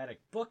a dramatic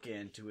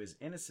bookend to his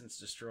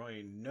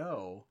innocence-destroying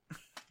no.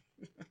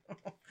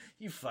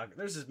 You fuck.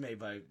 This is made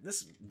by...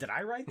 Did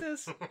I write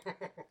this?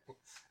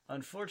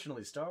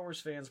 Unfortunately, Star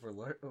Wars fans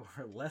were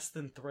less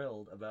than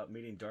thrilled about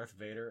meeting Darth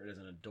Vader as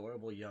an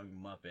adorable young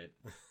Muppet,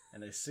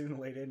 and they soon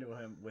laid into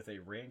him with a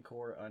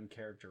rancor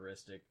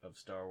uncharacteristic of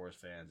Star Wars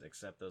fans,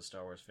 except those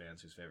Star Wars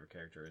fans whose favorite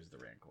character is the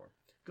Rancor.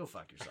 Go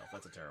fuck yourself.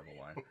 That's a terrible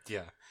line.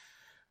 Yeah.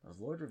 As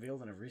Lloyd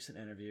revealed in a recent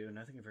interview,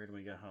 nothing compared to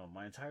when he got home.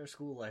 My entire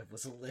school life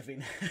was a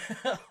living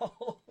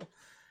hell.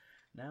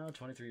 Now,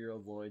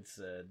 23-year-old Lloyd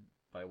said,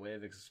 by way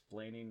of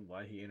explaining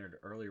why he entered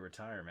early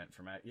retirement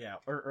from...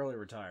 early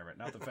retirement.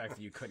 Not the fact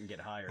that you couldn't get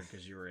hired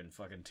because you were in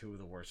fucking 2 of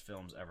the worst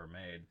films ever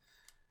made.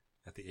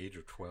 At the age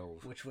of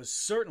 12. Which was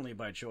certainly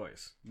by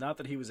choice. Not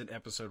that he was in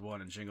episode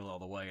 1 and Jingle All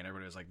the Way and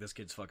everybody was like, this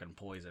kid's fucking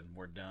poison.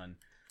 We're done.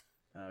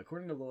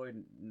 According to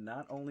Lloyd,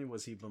 not only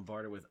was he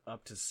bombarded with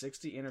up to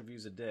 60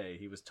 interviews a day,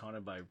 he was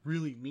taunted by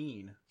really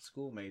mean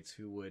schoolmates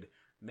who would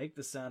make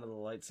the sound of the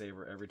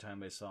lightsaber every time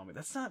they saw me.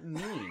 That's not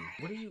mean.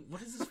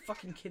 What is this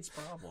fucking kid's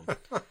problem?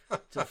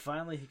 Till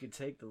finally he could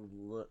take the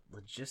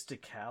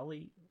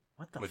logistically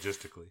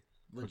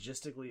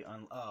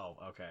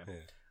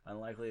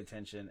unlikely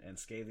attention and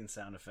scathing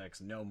sound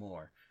effects no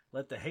more.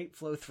 Let the hate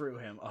flow through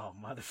him. Oh,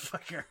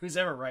 motherfucker. Who's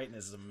ever writing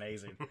this is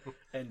amazing.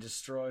 And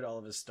destroyed all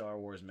of his Star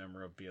Wars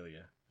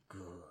memorabilia.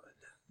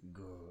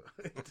 Good.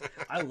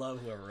 I love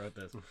whoever wrote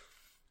this.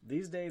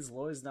 These days,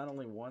 Lloyd not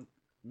only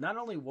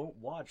won't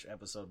watch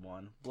episode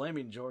 1,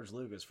 blaming George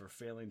Lucas for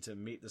failing to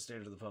meet the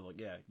standards of the public.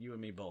 Yeah, you and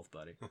me both,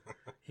 buddy.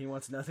 He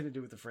wants nothing to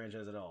do with the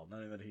franchise at all.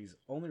 Nothing that he's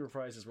only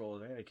reprised his role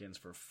as Anakin's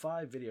for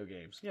 5 video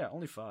games. Yeah,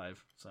 only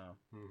 5, so...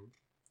 Mm-hmm.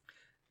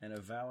 And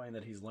avowing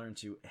that he's learned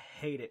to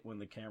hate it when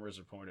the cameras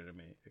are pointed at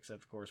me,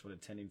 except, of course, when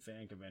attending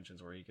fan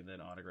conventions where he can then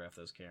autograph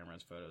those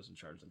cameras, photos, and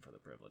charge them for the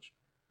privilege.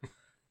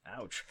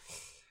 Ouch.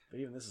 But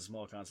even this is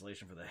small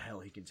consolation for the hell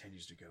he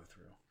continues to go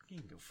through. He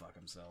can go fuck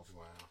himself.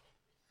 Wow.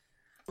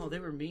 Oh, they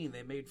were mean.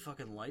 They made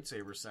fucking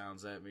lightsaber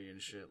sounds at me and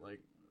shit.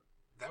 Like,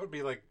 that would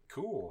be, like,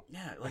 cool.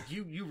 Yeah, like,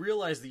 you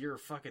realize that you're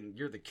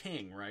the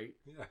king, right?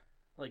 Yeah.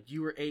 Like,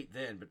 you were 8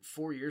 then, but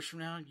 4 years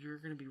from now, you're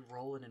gonna be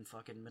rolling in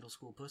fucking middle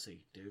school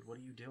pussy. Dude, what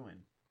are you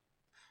doing?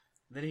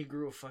 Then he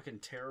grew a fucking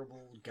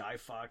terrible Guy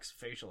Fawkes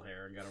facial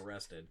hair and got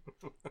arrested.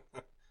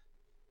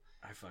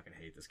 I fucking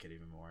hate this kid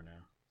even more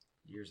now.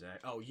 Years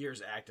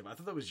active. I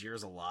thought that was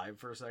Years Alive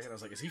for a second. I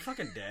was like, is he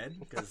fucking dead?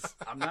 Because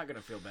I'm not going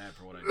to feel bad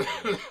for what I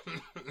did.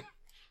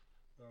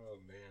 Oh,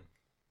 man.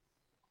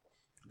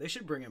 They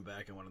should bring him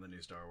back in one of the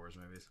new Star Wars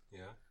movies.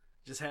 Yeah?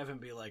 Just have him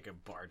be like a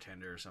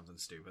bartender or something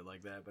stupid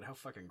like that. But how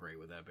fucking great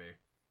would that be?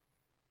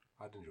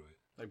 I'd enjoy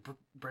it. Like,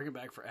 bring him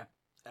back for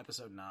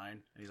episode 9,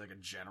 and he's like a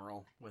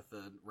general with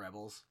the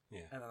rebels. Yeah.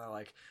 And then they're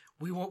like,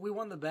 we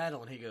won the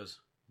battle, and he goes,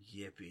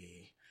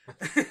 yippee.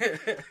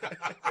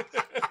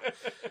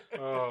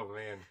 Oh,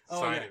 man.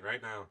 Sign it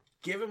right now.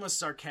 Give him a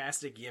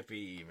sarcastic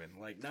yippee even.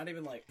 Like, not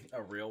even like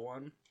a real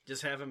one.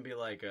 Just have him be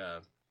like,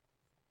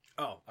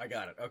 oh, I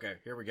got it. Okay,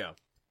 here we go.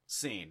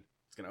 Scene.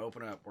 It's going to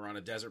open up. We're on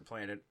a desert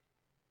planet,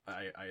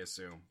 I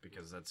assume,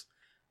 because that's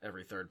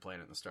every 3rd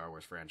planet in the Star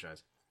Wars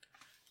franchise.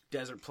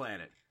 Desert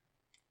planet.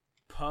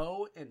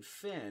 Poe and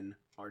Finn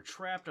are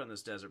trapped on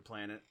this desert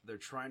planet. They're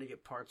trying to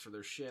get parts for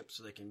their ship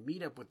so they can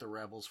meet up with the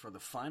rebels for the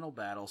final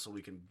battle so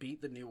we can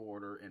beat the New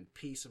Order and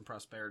peace and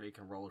prosperity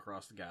can roll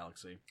across the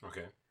galaxy.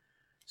 Okay.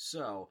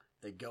 So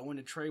they go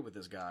into trade with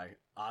this guy.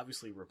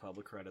 Obviously,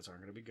 Republic credits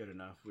aren't going to be good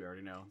enough. We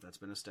already know that's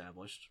been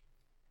established.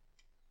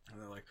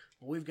 And they're like,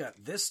 well, we've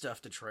got this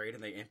stuff to trade,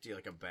 and they empty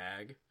like a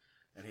bag.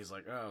 And he's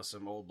like, oh,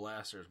 some old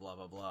blasters, blah,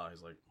 blah, blah.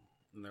 He's like,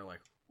 and they're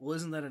like, well,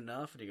 isn't that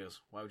enough? And he goes,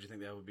 why would you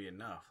think that would be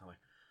enough? I'm like,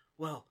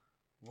 well,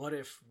 what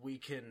if we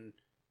can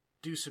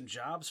do some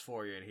jobs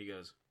for you? And he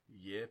goes,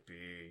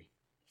 yippee.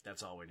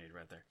 That's all we need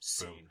right there.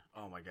 Scene.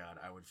 Oh my god,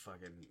 I would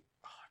fucking...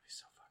 Oh, I'd be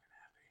so fucking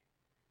happy.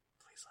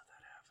 Please let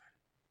that happen.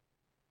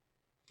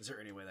 Is there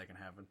any way that can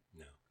happen?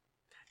 No.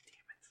 God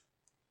damn it.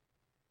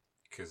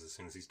 Because as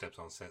soon as he steps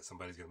on set,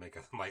 somebody's going to make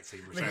a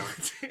lightsaber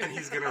sound. And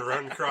he's going to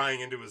run crying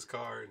into his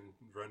car and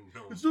run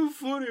home. It's so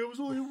funny. I was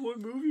only in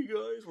one movie,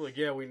 guys. We're like,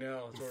 yeah, we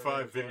know.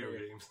 5 video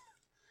games.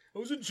 I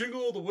was in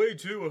Jingle All the Way,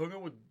 too. I hung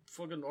out with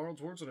fucking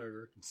Arnold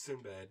Schwarzenegger.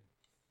 Sinbad.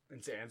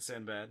 And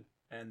Sinbad.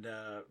 And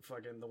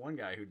fucking the one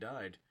guy who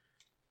died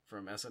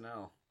from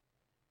SNL.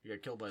 He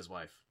got killed by his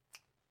wife.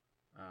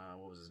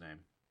 What was his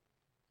name?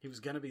 He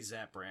was gonna be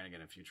Zap Brannigan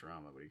in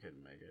Futurama, but he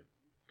couldn't make it.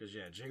 Because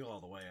yeah, Jingle All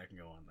the Way. I can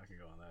go on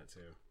that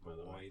too. By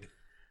the way,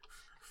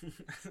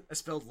 I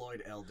spelled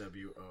Lloyd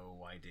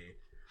L-W-O-Y-D.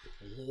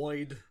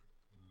 Lloyd.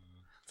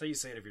 That's how you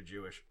say it if you're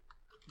Jewish.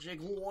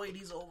 Jake Lloyd,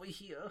 he's over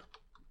here.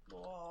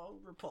 Oh,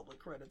 Republic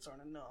credits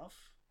aren't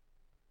enough.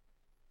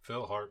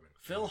 Phil Hartman.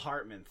 Phil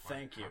Hartman,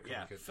 thank you.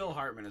 Yeah, Phil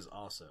Hartman is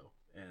also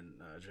in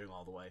Jingle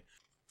All the Way.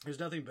 There's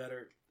nothing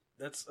better.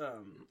 That's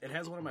it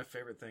has one of my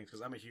favorite things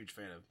because I'm a huge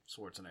fan of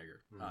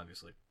Schwarzenegger.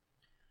 Obviously,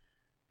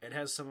 it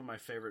has some of my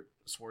favorite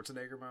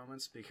Schwarzenegger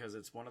moments because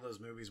it's one of those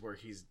movies where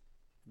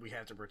we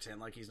have to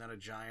pretend like he's not a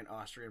giant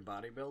Austrian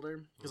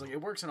bodybuilder because like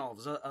it works in all of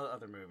his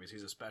other movies.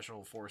 He's a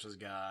special forces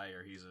guy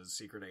or he's a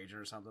secret agent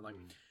or something like.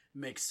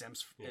 Makes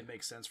sense. Yeah. It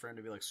makes sense for him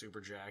to be like super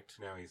jacked.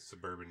 Now he's a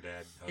suburban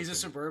dad. He's a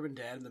suburban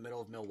dad in the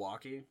middle of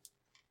Milwaukee,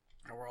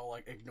 and we're all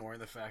like ignoring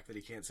the fact that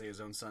he can't say his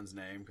own son's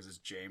name because it's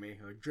Jamie.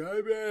 Like,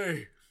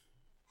 Jamie,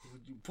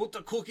 put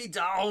the cookie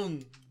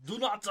down. Do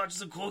not touch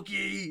the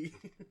cookie.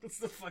 It's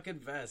the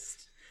fucking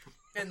best.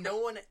 And no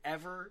one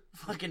ever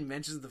fucking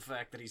mentions the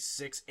fact that he's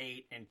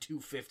 6'8" and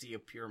 250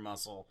 of pure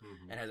muscle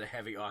and has a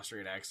heavy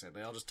Austrian accent.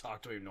 They all just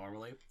talk to him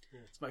normally. Yeah.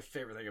 It's my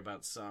favorite thing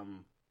about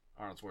some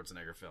Arnold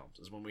Schwarzenegger films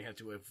is when we have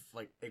to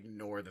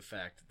ignore the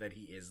fact that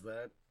he is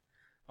that.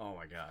 Oh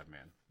my god,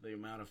 man. The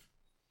amount of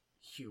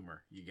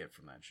humor you get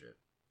from that shit.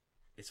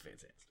 It's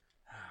fantastic.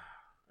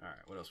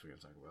 Alright, what else are we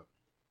going to talk about?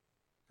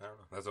 I don't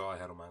know. That's all I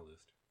had on my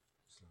list.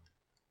 So.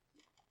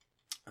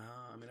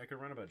 I mean, I could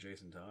run about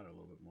Jason Todd a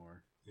little bit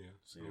more. Yeah.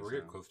 We're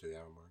getting close to the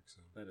hour mark, so.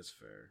 That is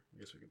fair. I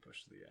guess we can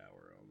push to the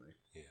hour only.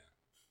 Yeah.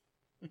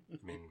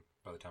 I mean,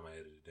 by the time I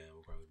edit it down,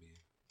 we'll probably be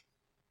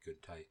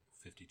good tight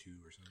 52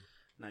 or so.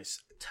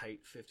 Nice tight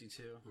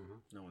 52.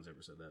 No one's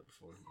ever said that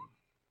before.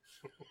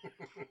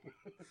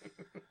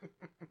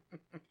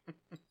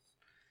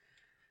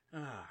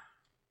 All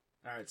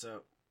right.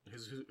 So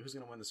who's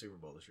going to win the Super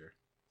Bowl this year?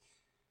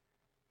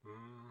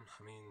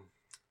 I mean,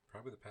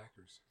 probably the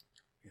Packers.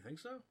 You think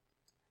so?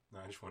 No,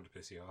 I just wanted to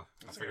piss you off.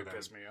 I figured that would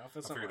piss me off.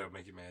 I figured that would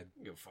make you mad. I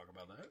don't give a fuck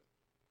about that.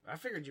 I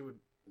figured you would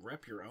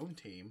rep your own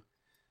team.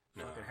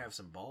 No. Fucking have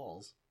some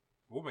balls.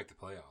 We'll make the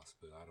playoffs,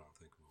 but I don't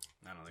think we'll.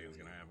 I don't think it's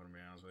going to happen, to be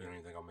honest with you. You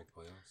don't even think I'll make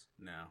the playoffs?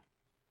 No.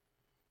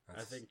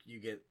 I think you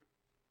get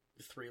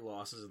 3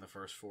 losses in the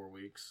first 4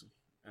 weeks,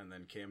 and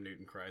then Cam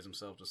Newton cries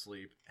himself to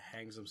sleep,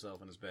 hangs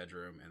himself in his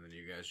bedroom, and then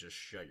you guys just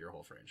shut your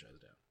whole franchise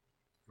down.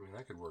 I mean,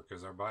 that could work,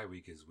 because our bye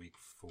week is week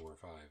 4 or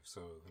 5, so,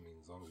 I mean,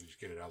 as long as we just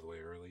get it out of the way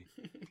early,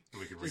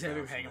 we can just have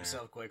him hang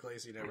himself quickly,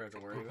 so you never have to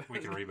worry about it. We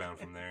can rebound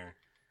from there,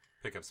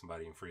 pick up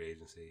somebody in free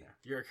agency. Yeah.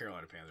 You're a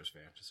Carolina Panthers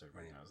fan, just so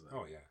everybody knows that.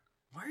 Oh, yeah.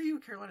 Why are you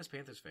a Carolina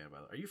Panthers fan, by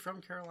the way? Are you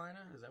from Carolina?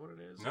 Is that what it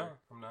is? No,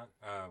 I'm not.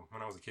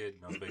 When I was a kid,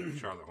 I was a big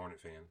Charlotte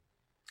Hornet fan.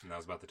 And that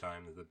was about the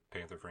time that the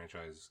Panther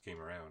franchise came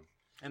around.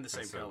 And the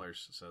same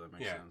colors, so that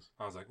makes sense.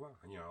 I was like, well,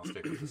 I'll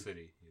stick with the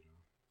city.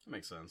 That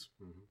makes sense.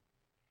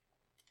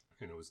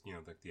 And it was,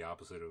 like the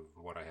opposite of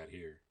what I had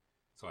here.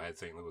 So I had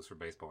St. Louis for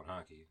baseball and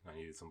hockey. I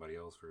needed somebody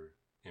else for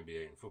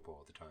NBA and football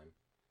at the time.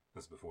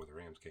 This was before the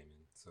Rams came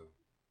in. So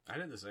I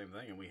did the same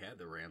thing, and we had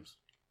the Rams.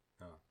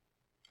 Oh.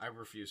 I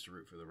refused to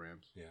root for the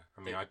Rams. Yeah.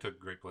 I mean, I took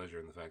great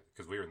pleasure in the fact,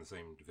 because we were in the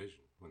same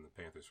division when the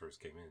Panthers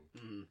first came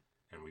in.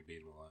 And we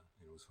beat them a lot.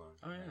 And it was fun.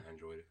 Oh, yeah. I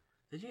enjoyed it.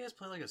 Did you guys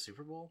play like a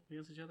Super Bowl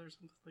against each other or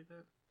something like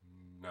that?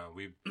 No,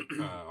 we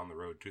on the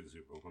road to the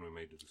Super Bowl when we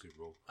made it to the Super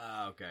Bowl.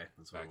 Okay.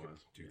 That's what back it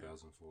was. In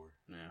 2004.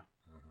 Yeah.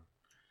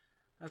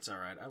 That's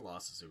all right. I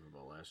lost the Super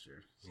Bowl last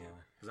year. So, yeah.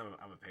 Because I'm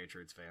a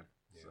Patriots fan.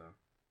 Yeah. So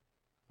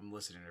I'm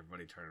listening to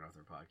everybody turning off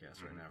their podcast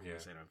right now for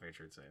saying I'm a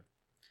Patriots fan.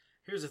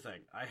 Here's the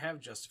thing. I have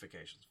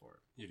justifications for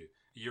it. You do.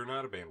 You're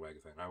not a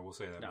bandwagon fan. I will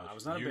say that much. I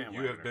was not a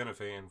bandwagon. You have been a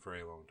fan for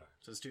a long time.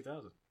 Since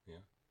 2000. Yeah.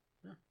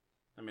 Yeah.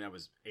 I mean, I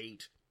was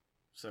 8.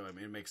 So, I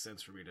mean, it makes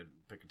sense for me to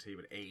pick a team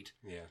at 8.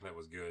 Yeah, that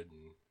was good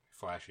and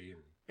flashy.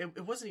 And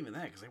It wasn't even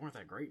that, because they weren't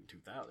that great in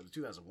 2000. It was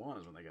 2001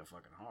 is when they got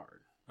fucking hard.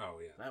 Oh,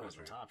 yeah. That was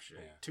the top shit.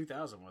 Yeah.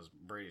 2000 was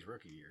Brady's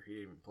rookie year. He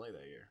didn't even play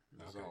that year.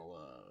 It was all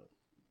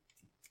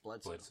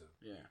Bledsoe. Bledsoe.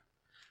 Yeah.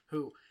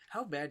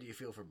 How bad do you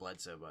feel for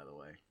Bledsoe, by the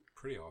way?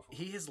 pretty awful.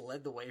 He has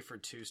led the way for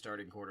 2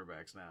 starting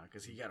quarterbacks now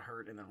because he got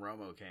hurt and then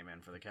Romo came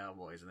in for the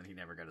Cowboys and then he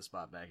never got a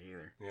spot back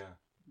either. Yeah.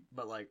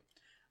 But, like,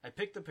 I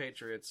picked the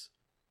Patriots,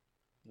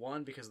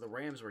 one, because the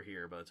Rams were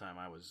here by the time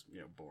I was,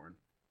 born.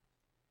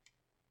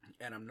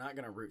 And I'm not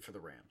going to root for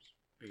the Rams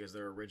because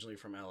they're originally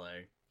from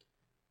LA.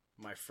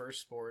 My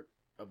first sport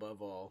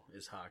above all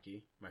is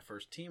hockey. My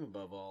first team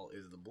above all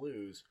is the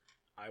Blues.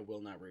 I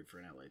will not root for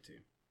an LA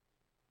team.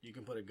 You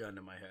can put a gun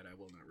to my head. I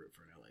will not root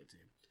for an LA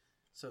team.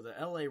 So the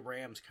LA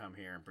Rams come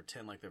here and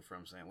pretend like they're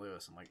from St.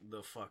 Louis. I'm like,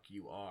 the fuck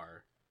you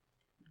are.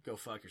 Go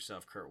fuck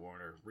yourself, Kurt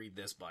Warner. Read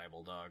this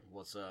Bible, dog.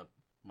 What's up,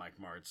 Mike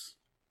Martz?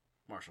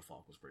 Marshall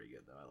Faulk was pretty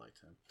good, though. I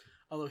liked him.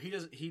 Although he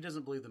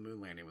doesn't believe the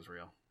moon landing was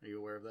real. Are you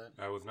aware of that?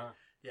 I was not.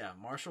 Yeah,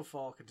 Marshall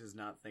Faulk does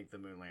not think the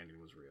moon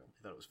landing was real.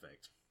 He thought it was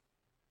faked.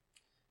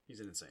 He's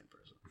an insane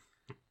person.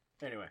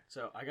 Anyway,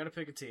 so I got to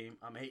pick a team.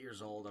 I'm 8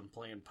 years old. I'm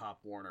playing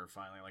Pop Warner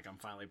finally. Like, I'm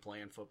finally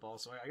playing football.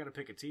 So I got to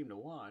pick a team to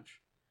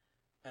watch.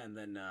 And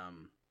then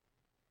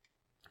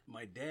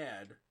my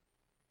dad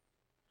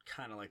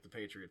kind of liked the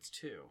Patriots,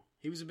 too.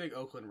 He was a big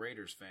Oakland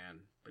Raiders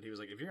fan. But he was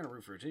like, if you're going to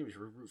root for a team, you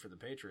should root for the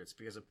Patriots.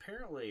 Because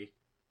apparently,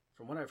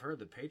 from what I've heard,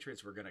 the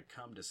Patriots were going to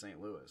come to St.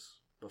 Louis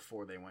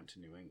before they went to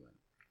New England.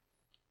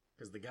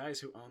 Because the guys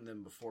who owned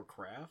them before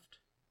Kraft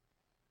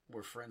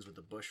were friends with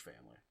the Bush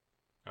family.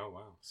 Oh,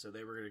 wow. So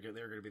they were going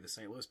to be the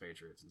St. Louis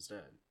Patriots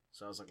instead.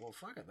 So I was like, well,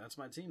 fuck it. That's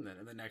my team then.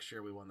 And then next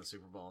year we won the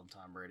Super Bowl and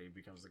Tom Brady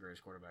becomes the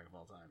greatest quarterback of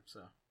all time.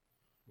 So,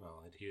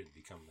 well, he didn't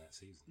become that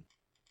season.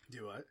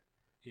 Do what?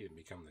 He didn't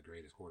become the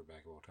greatest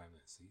quarterback of all time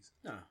that season.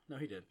 No,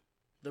 he did.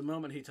 The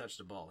moment he touched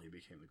the ball, he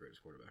became the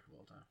greatest quarterback of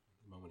all time.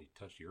 The moment he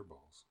touched your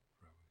balls,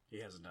 probably. He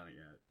hasn't done it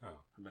yet. Oh.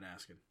 I've been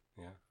asking.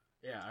 Yeah?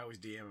 Yeah, I always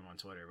DM him on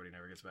Twitter, but he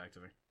never gets back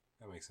to me.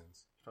 That makes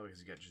sense. Probably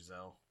because he got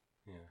Giselle.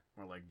 Yeah.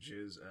 Or like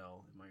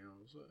Giselle. Am I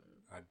going to say?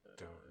 I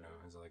don't know.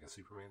 Is it like a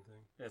Superman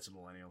thing? Yeah, it's a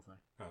millennial thing.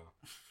 Oh.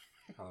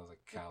 I was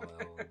like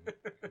Kal-El and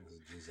this is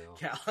Giselle.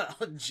 Kal-El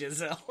and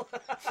Giselle.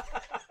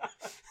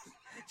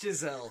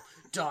 Giselle,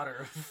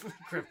 daughter of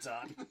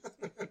Krypton.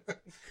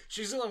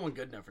 She's the only one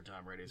good enough for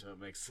Tom Brady, so it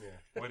makes... Yeah.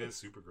 What is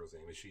Supergirl's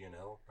name? Is she an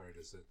L? Or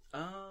is it...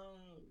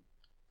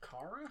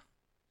 Kara?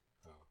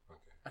 Oh,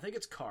 okay. I think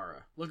it's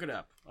Kara. Look it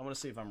up. I want to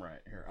see if I'm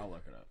right. Here, I'll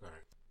look it up. All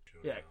right.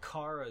 Yeah,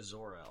 Kara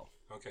Zor-El.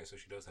 Okay, so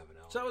she does have an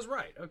L. So I was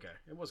right. Okay,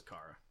 it was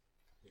Kara.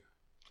 Yeah.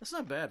 That's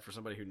not bad for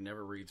somebody who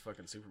never reads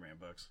fucking Superman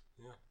books.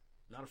 Yeah.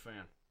 Not a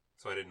fan.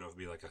 So I didn't know if it'd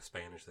be like a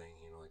Spanish thing,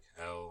 like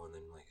L, and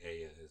then like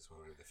Aya is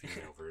one of the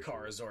female versions.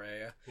 Kara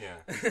Zor-El.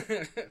 Yeah.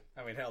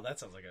 I mean, hell, that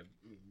sounds like a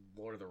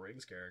Lord of the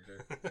Rings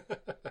character.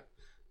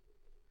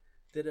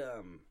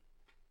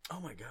 Oh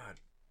my god.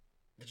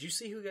 Did you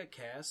see who got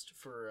cast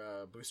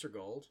for Booster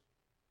Gold?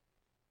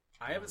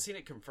 I haven't seen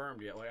it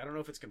confirmed yet. Like, I don't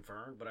know if it's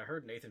confirmed, but I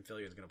heard Nathan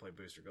Fillion is going to play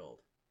Booster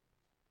Gold.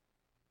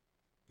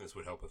 This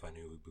would help if I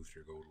knew who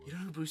Booster Gold was. You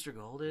know who Booster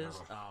Gold is?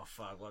 No. Oh,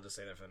 fuck. We'll have to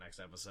say that for the next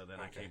episode, then.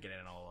 Okay. I can't get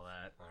into all of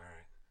that. All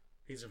right.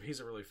 He's a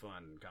really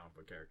fun comic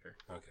book character.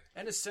 Okay.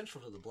 And it's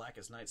central to the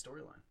Blackest Night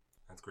storyline.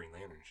 That's Green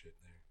Lantern shit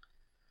there.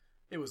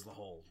 It was the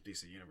whole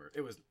DC universe.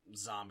 It was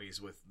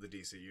zombies with the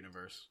DC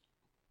universe.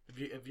 Have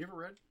you ever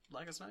read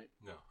Blackest Night?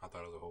 No, I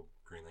thought it was a whole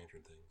Green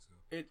Lantern thing. So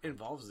it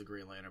involves the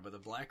Green Lantern, but the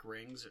Black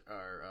Rings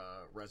are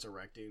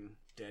resurrecting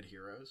dead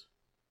heroes.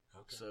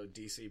 Okay. So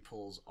DC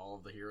pulls all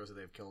of the heroes that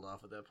they've killed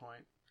off at that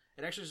point.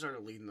 It actually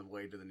started leading the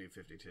way to the New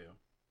 52.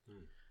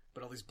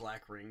 But all these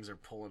Black Rings are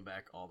pulling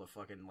back all the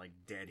fucking like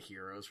dead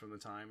heroes from the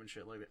time and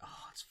shit like that.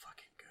 Oh, it's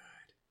fucking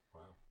good.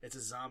 Wow. It's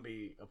a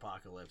zombie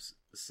apocalypse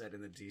set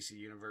in the DC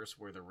universe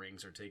where the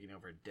rings are taking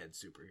over dead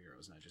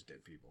superheroes, not just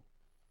dead people.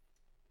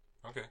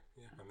 Okay,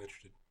 yeah, I'm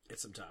interested.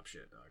 It's some top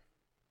shit, dog.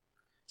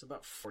 It's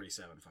about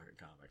 47 fucking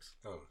comics.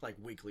 Oh. Like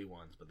weekly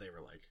ones, but they were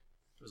like,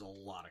 there was a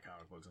lot of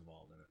comic books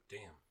involved in it.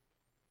 Damn.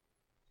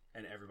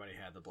 And everybody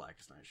had the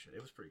Blackest Night shit.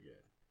 It was pretty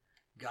good.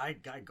 Guy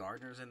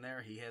Gardner's in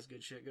there. He has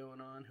good shit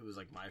going on. Who was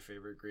like my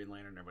favorite Green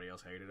Lantern. Everybody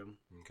else hated him.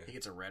 Okay. He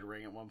gets a red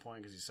ring at one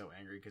point because he's so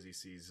angry because he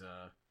sees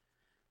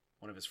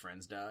one of his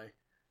friends die.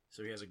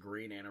 So he has a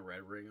green and a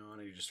red ring on,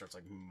 and he just starts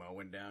like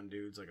mowing down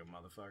dudes like a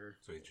motherfucker.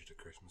 So he's just a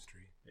Christmas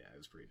tree? Yeah, it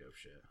was pretty dope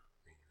shit.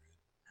 Green and red.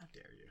 How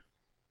dare you?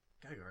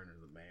 Guy Gardner's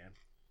the man.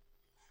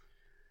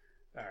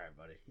 Alright,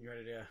 buddy. You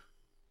ready to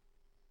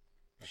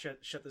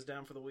shut this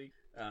down for the week?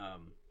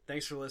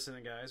 Thanks for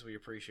listening, guys. We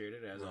appreciate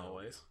it, as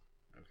always.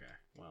 Okay.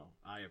 Well,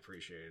 I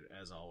appreciate it,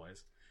 as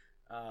always.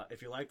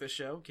 If you like this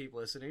show, keep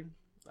listening.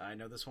 I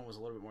know this one was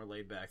a little bit more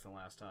laid back than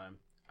last time.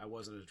 I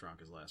wasn't as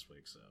drunk as last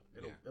week, so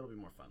it'll be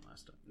more fun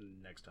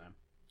next time.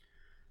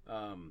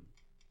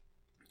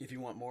 If you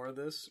want more of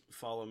this,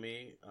 follow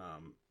me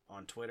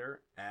on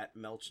Twitter at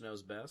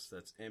MelchKnowsBest.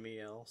 That's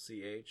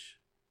MELCH.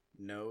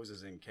 Knows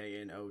as in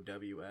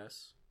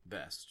KNOWS.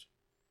 Best.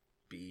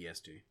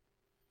 BEST.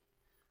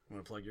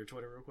 Want to plug your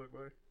Twitter real quick,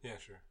 buddy? Yeah,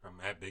 sure. I'm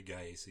at Big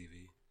Guy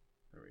ACV.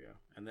 There we go.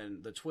 And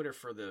then the Twitter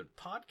for the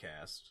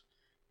podcast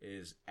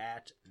is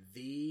at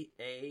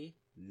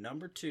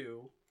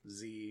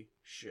 @2Z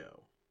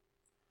show.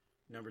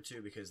 Number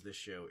 2 because this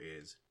show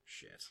is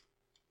shit.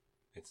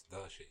 It's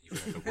the shit. You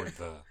forgot the word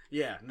the.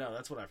 Yeah, no,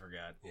 that's what I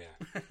forgot.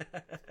 Yeah.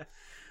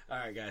 All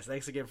right, guys.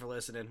 Thanks again for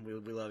listening.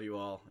 We love you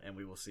all, and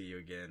we will see you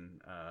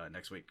again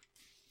next week.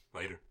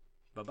 Later.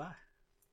 Bye-bye.